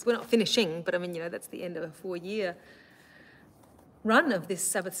 years. We're not finishing, but I mean, that's the end of a 4-year run of this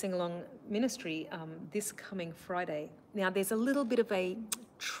Sabbath Singalong ministry this coming Friday. Now, there's a little bit of a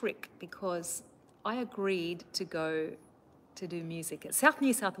trick, because I agreed to go to do music at South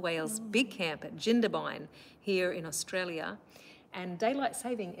New South Wales Big Camp at Jindabyne here in Australia, and daylight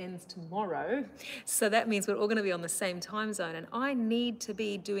saving ends tomorrow, so that means we're all going to be on the same time zone, and I need to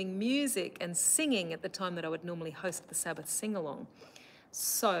be doing music and singing at the time that I would normally host the Sabbath Singalong.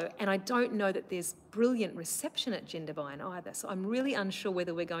 So, and I don't know that there's brilliant reception at Jindabyne either, so I'm really unsure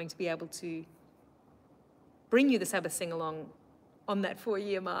whether we're going to be able to bring you the Sabbath Singalong on that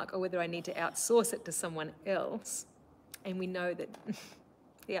 4-year mark, or whether I need to outsource it to someone else. And we know that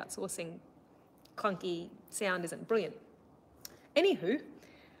the outsourcing clunky sound isn't brilliant. Anywho,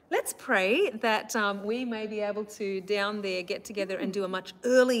 let's pray that we may be able to down there get together and do a much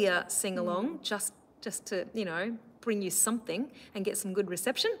earlier sing-along, just to, bring you something and get some good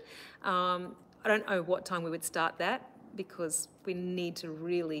reception. I don't know what time we would start that, because we need to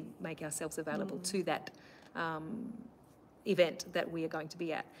really make ourselves available to that event that we are going to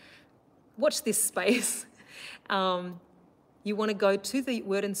be at. Watch this space. You want to go to the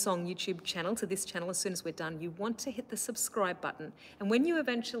Word and Song YouTube channel, to this channel, as soon as we're done. You want to hit the subscribe button. And when you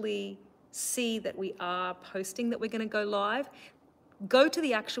eventually see that we are posting that we're going to go live, go to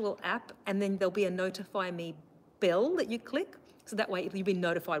the actual app and then there'll be a notify me bell that you click. So that way you'll be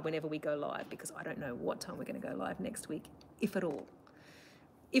notified whenever we go live, because I don't know what time we're going to go live next week, if at all.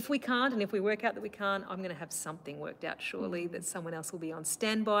 If we can't, and if we work out that we can't, I'm going to have something worked out surely that someone else will be on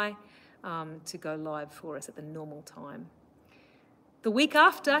standby to go live for us at the normal time. The week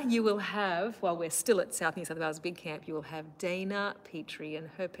after, you will have, while we're still at South New South Wales Big Camp, you will have Dana Petrie and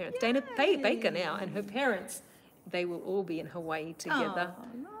her parents. Yay. Dana Baker now and her parents. They will all be in Hawaii together. Oh,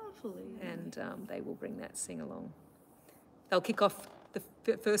 lovely. And they will bring that sing-along. They'll kick off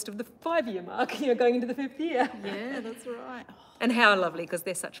the first of the 5-year mark, going into the 5th year. Yeah, that's right. Oh. And how lovely, because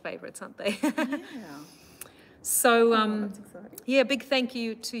they're such favourites, aren't they? Yeah. So, that's exciting. yeah, big thank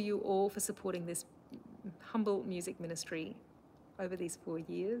you to you all for supporting this humble music ministry over these 4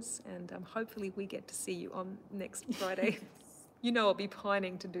 years, and hopefully we get to see you on next Friday. I'll be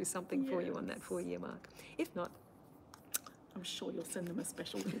pining to do something for you on that 4-year mark. If not, I'm sure you'll send them a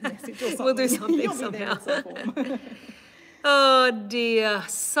special message or something. We'll do something somehow. Oh dear.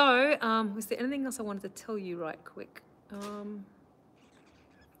 So, was there anything else I wanted to tell you right quick?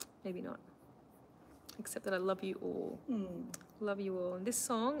 Maybe not. Except that I love you all. Love you all. And this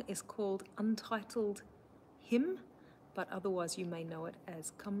song is called Untitled Hymn, but otherwise you may know it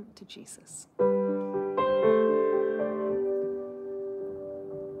as Come to Jesus.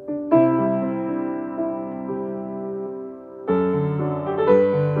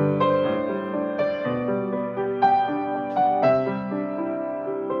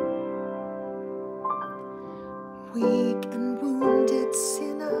 Weak and wounded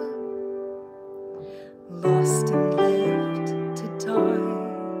sinner, lost and left to die.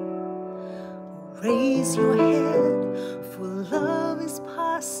 Raise your head, for love is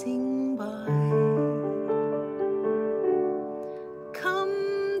passing by.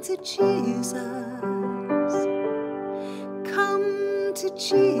 Come to Jesus, come to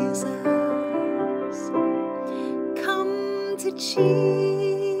Jesus, come to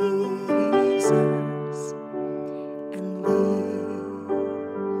Jesus.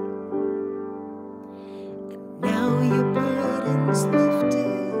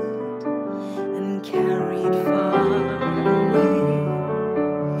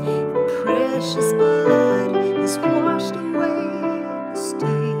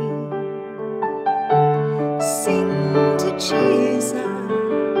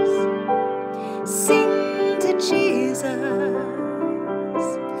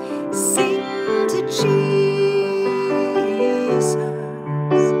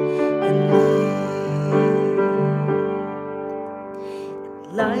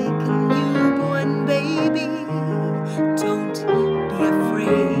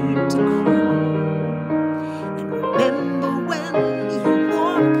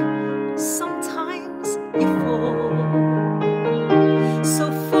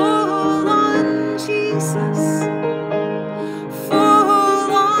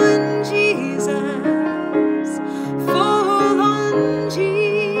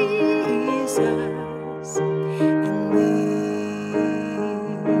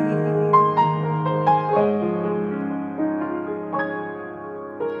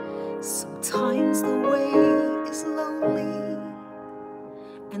 Sometimes the way is lonely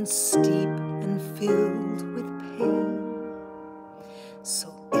and steep and filled with pain.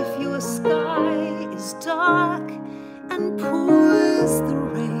 So if your sky is dark and pours the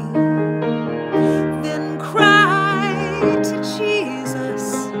rain, then cry to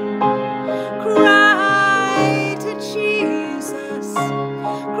Jesus, cry to Jesus,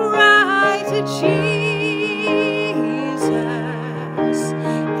 cry to Jesus.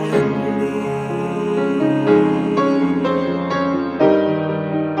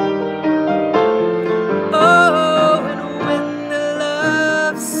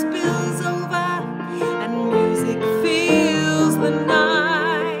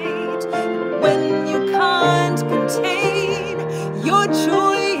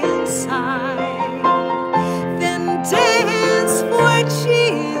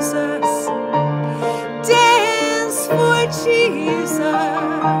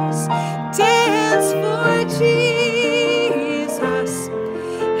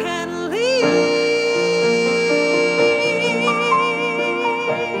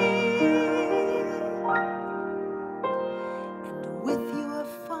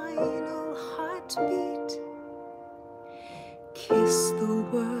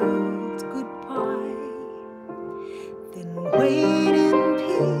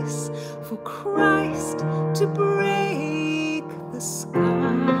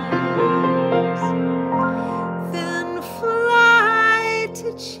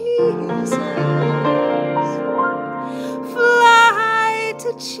 Jesus.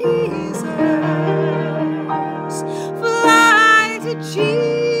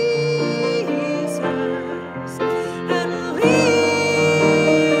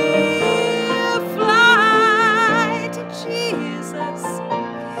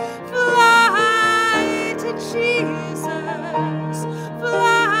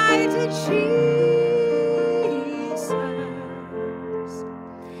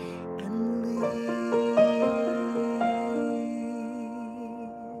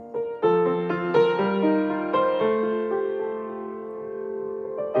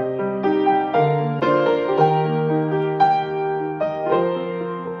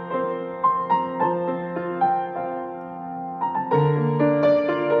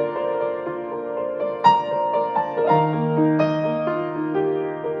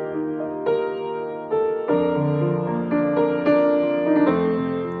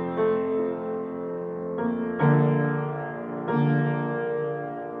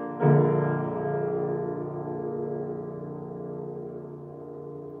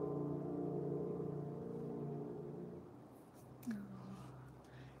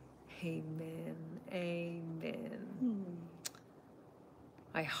 Amen. Amen.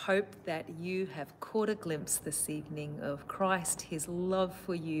 I hope that you have caught a glimpse this evening of Christ, his love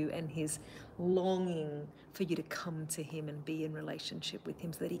for you, and his longing for you to come to him and be in relationship with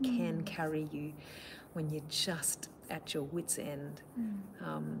him so that he can carry you when you're just at your wit's end.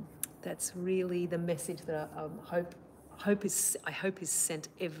 That's really the message that I hope is sent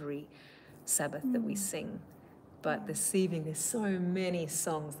every Sabbath that we sing. But this evening, there's so many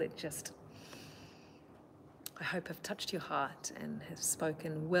songs that just, I hope, have touched your heart and have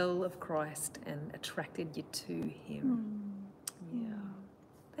spoken well of Christ and attracted you to him. Yeah.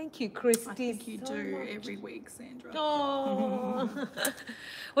 Thank you, Kristie. I think you so do much. every week, Sandra. Oh,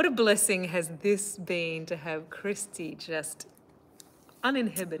 what a blessing has this been to have Kristie just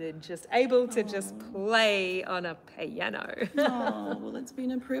uninhibited, just able to just play on a piano. Oh, well, it's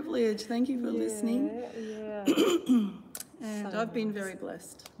been a privilege. Thank you for listening. And So I've been nice. very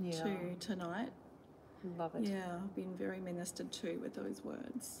blessed too tonight. Love it. Yeah, I've been very ministered to with those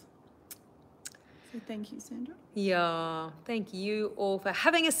words. So thank you, Sandra. Yeah, thank you all for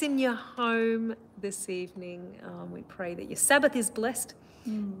having us in your home this evening. We pray that your Sabbath is blessed,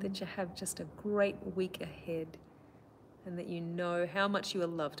 that you have just a great week ahead, and that you know how much you are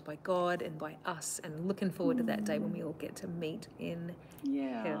loved by God and by us, and looking forward to that day when we all get to meet in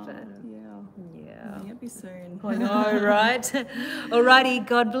heaven. Yeah. May it be soon. I know, right? Alrighty,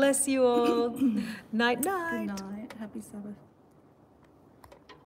 God bless you all. Night, night. Good night.